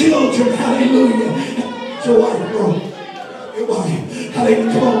 in our children. Hallelujah. Your wife, bro. Your wife.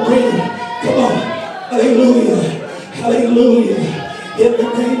 Hallelujah. Come on, bring it. Come on. Hallelujah. Hallelujah. In the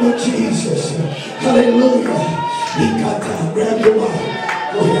name of Jesus. Hallelujah. He got down. Grab your wife.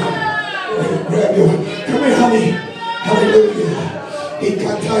 Go ahead. Go ahead. Grab your wife. Come here, honey. Hallelujah. He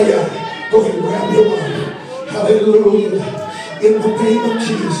got down. Go ahead. Grab your wife. Hallelujah. In the name of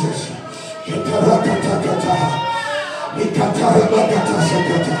Jesus. Come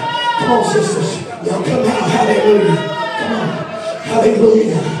on, sisters. Y'all come out. Hallelujah. Come on.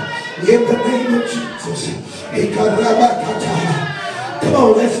 Hallelujah. In the name of Jesus. Come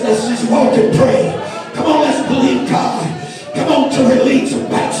on, let's just walk and pray. Come on, let's believe God. Come on, to release some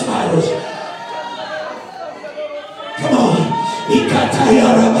backsliders. Come on.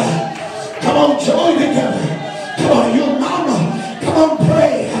 Come on, join together. Come on, your mama. Come on,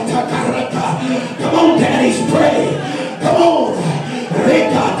 pray. Come on, daddies, pray. Come on.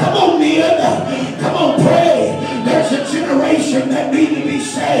 Come on, men. Come on, pray. There's a generation that need to be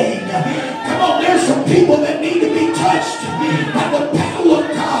saved. Come on, there's some people that need to be touched by the power of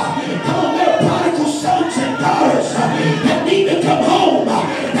God. Come on,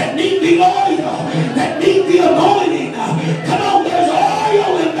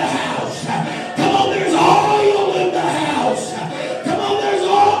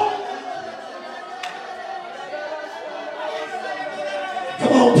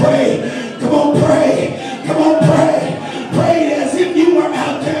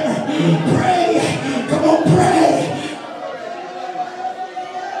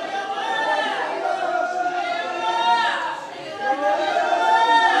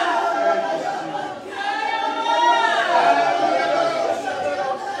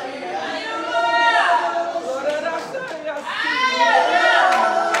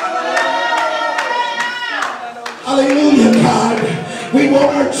 Hallelujah, God. We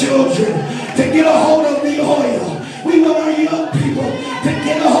want our children to get a hold of the oil. We want our young people to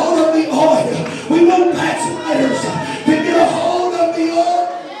get a hold of the oil. We want backsliders to get a hold of the oil.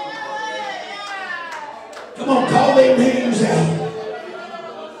 Come on, call their names out.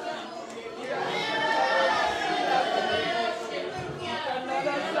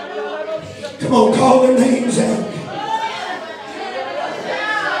 Come on, call their names out.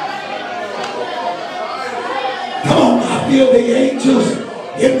 Come on, I feel the angels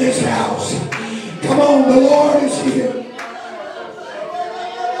in this house. Come on, the Lord is here.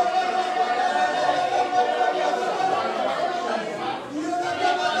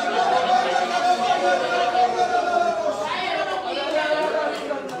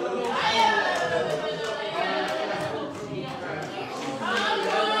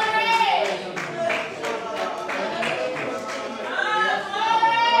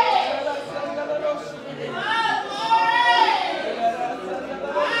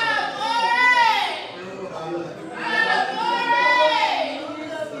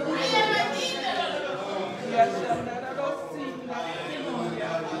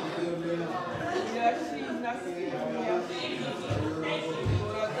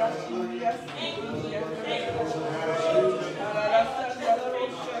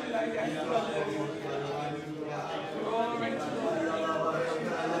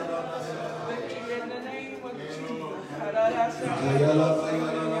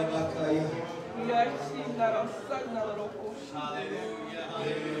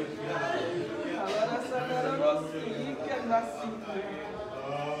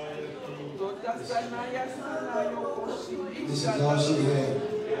 This is all she had.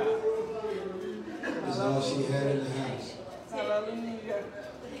 This is all she had in the house. Hallelujah.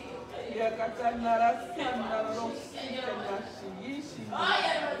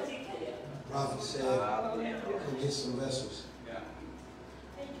 Prophet said, go get some vessels.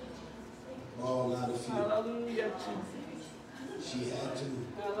 All out of fear. Hallelujah. She had to.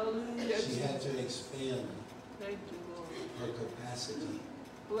 Hallelujah. She had to expand Thank you, Lord. her capacity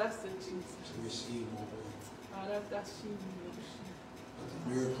Blessed Jesus. to receive more oil. But the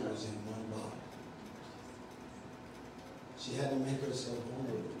miracle was in one body. She had to make herself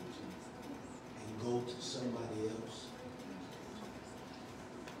vulnerable and go to somebody else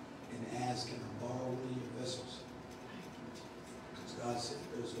and ask, can I borrow one of your vessels? Because God said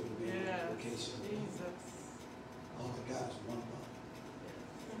there's going to be an application. All I got is one body.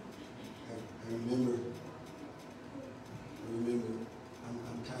 I remember,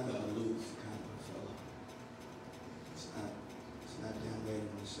 I'm kind of aloof kind of a fellow. It's not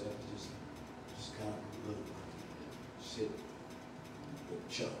downrating myself, just kind of a little sit with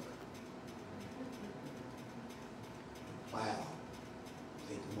Chuck. Plow.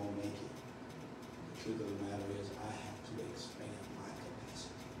 Think I'm gonna make it. The truth of the matter is I have to expand my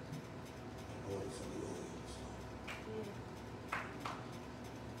capacity in order for the oil to flow.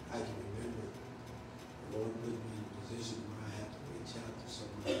 I can remember the Lord put me in a position where I have to reach out to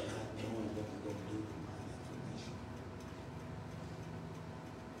someone not knowing what I'm going to do with my information.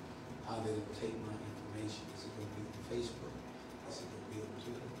 How did it take my information? Is it going to be on Facebook? Is it going to be on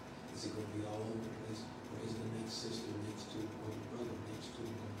Twitter? Is it going to be all over the place? Or is the next sister next to or the brother next to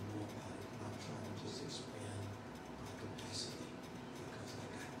going to know about it? I'm trying to just expand my capacity because I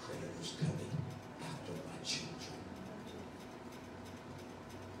got creditors coming after my children.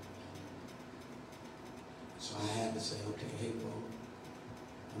 So I had to say, okay, hey, bro,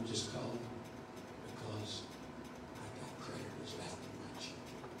 I'm just calling because I got creditors after my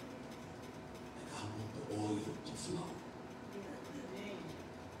children. And I want the oil to flow.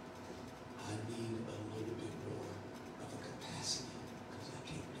 I need a little bit more of a capacity because I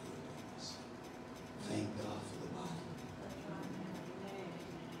can't do it by myself. Thank God for the body.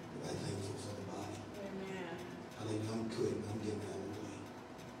 I'm thankful for the body. I think I'm good. I'm getting out of the way.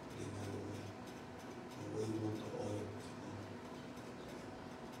 But we want the oil to flow.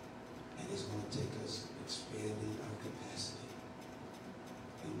 And it's going to take us expanding our capacity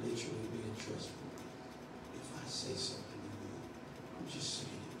and literally being trustworthy. If I say something to you, I'm just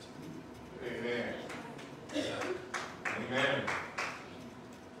saying it to you. Amen. Amen.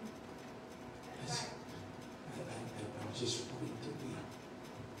 I just want it to be,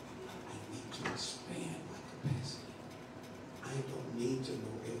 I need to expand my capacity. I don't need to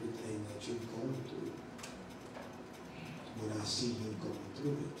know everything that you're going through when I see you going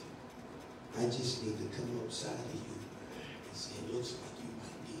through it. I just need to come outside of you and say, it looks like you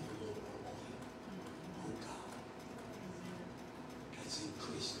might need a little more oil. Oh God. That's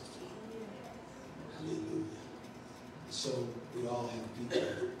increased the flow. Hallelujah. So we all have people.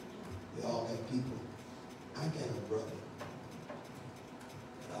 We all have people I got a brother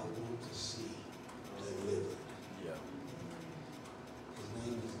that I want to see delivered. Yeah. His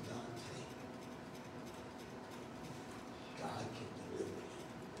name is Dante. God can deliver him.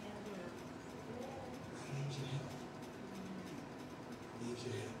 I need your help. I need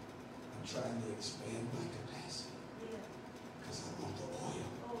your help. I'm trying to expand my capacity because I want the oil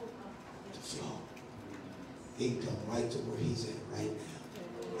to flow. He can come right to where he's at right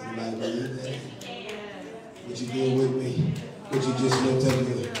now. Anybody believe that? Would you deal with me? Would you just lift up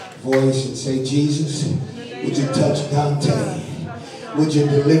your voice and say, Jesus, would you touch Dante? Would you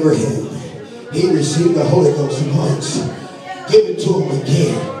deliver him? He received the Holy Ghost once. Give it to him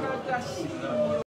again.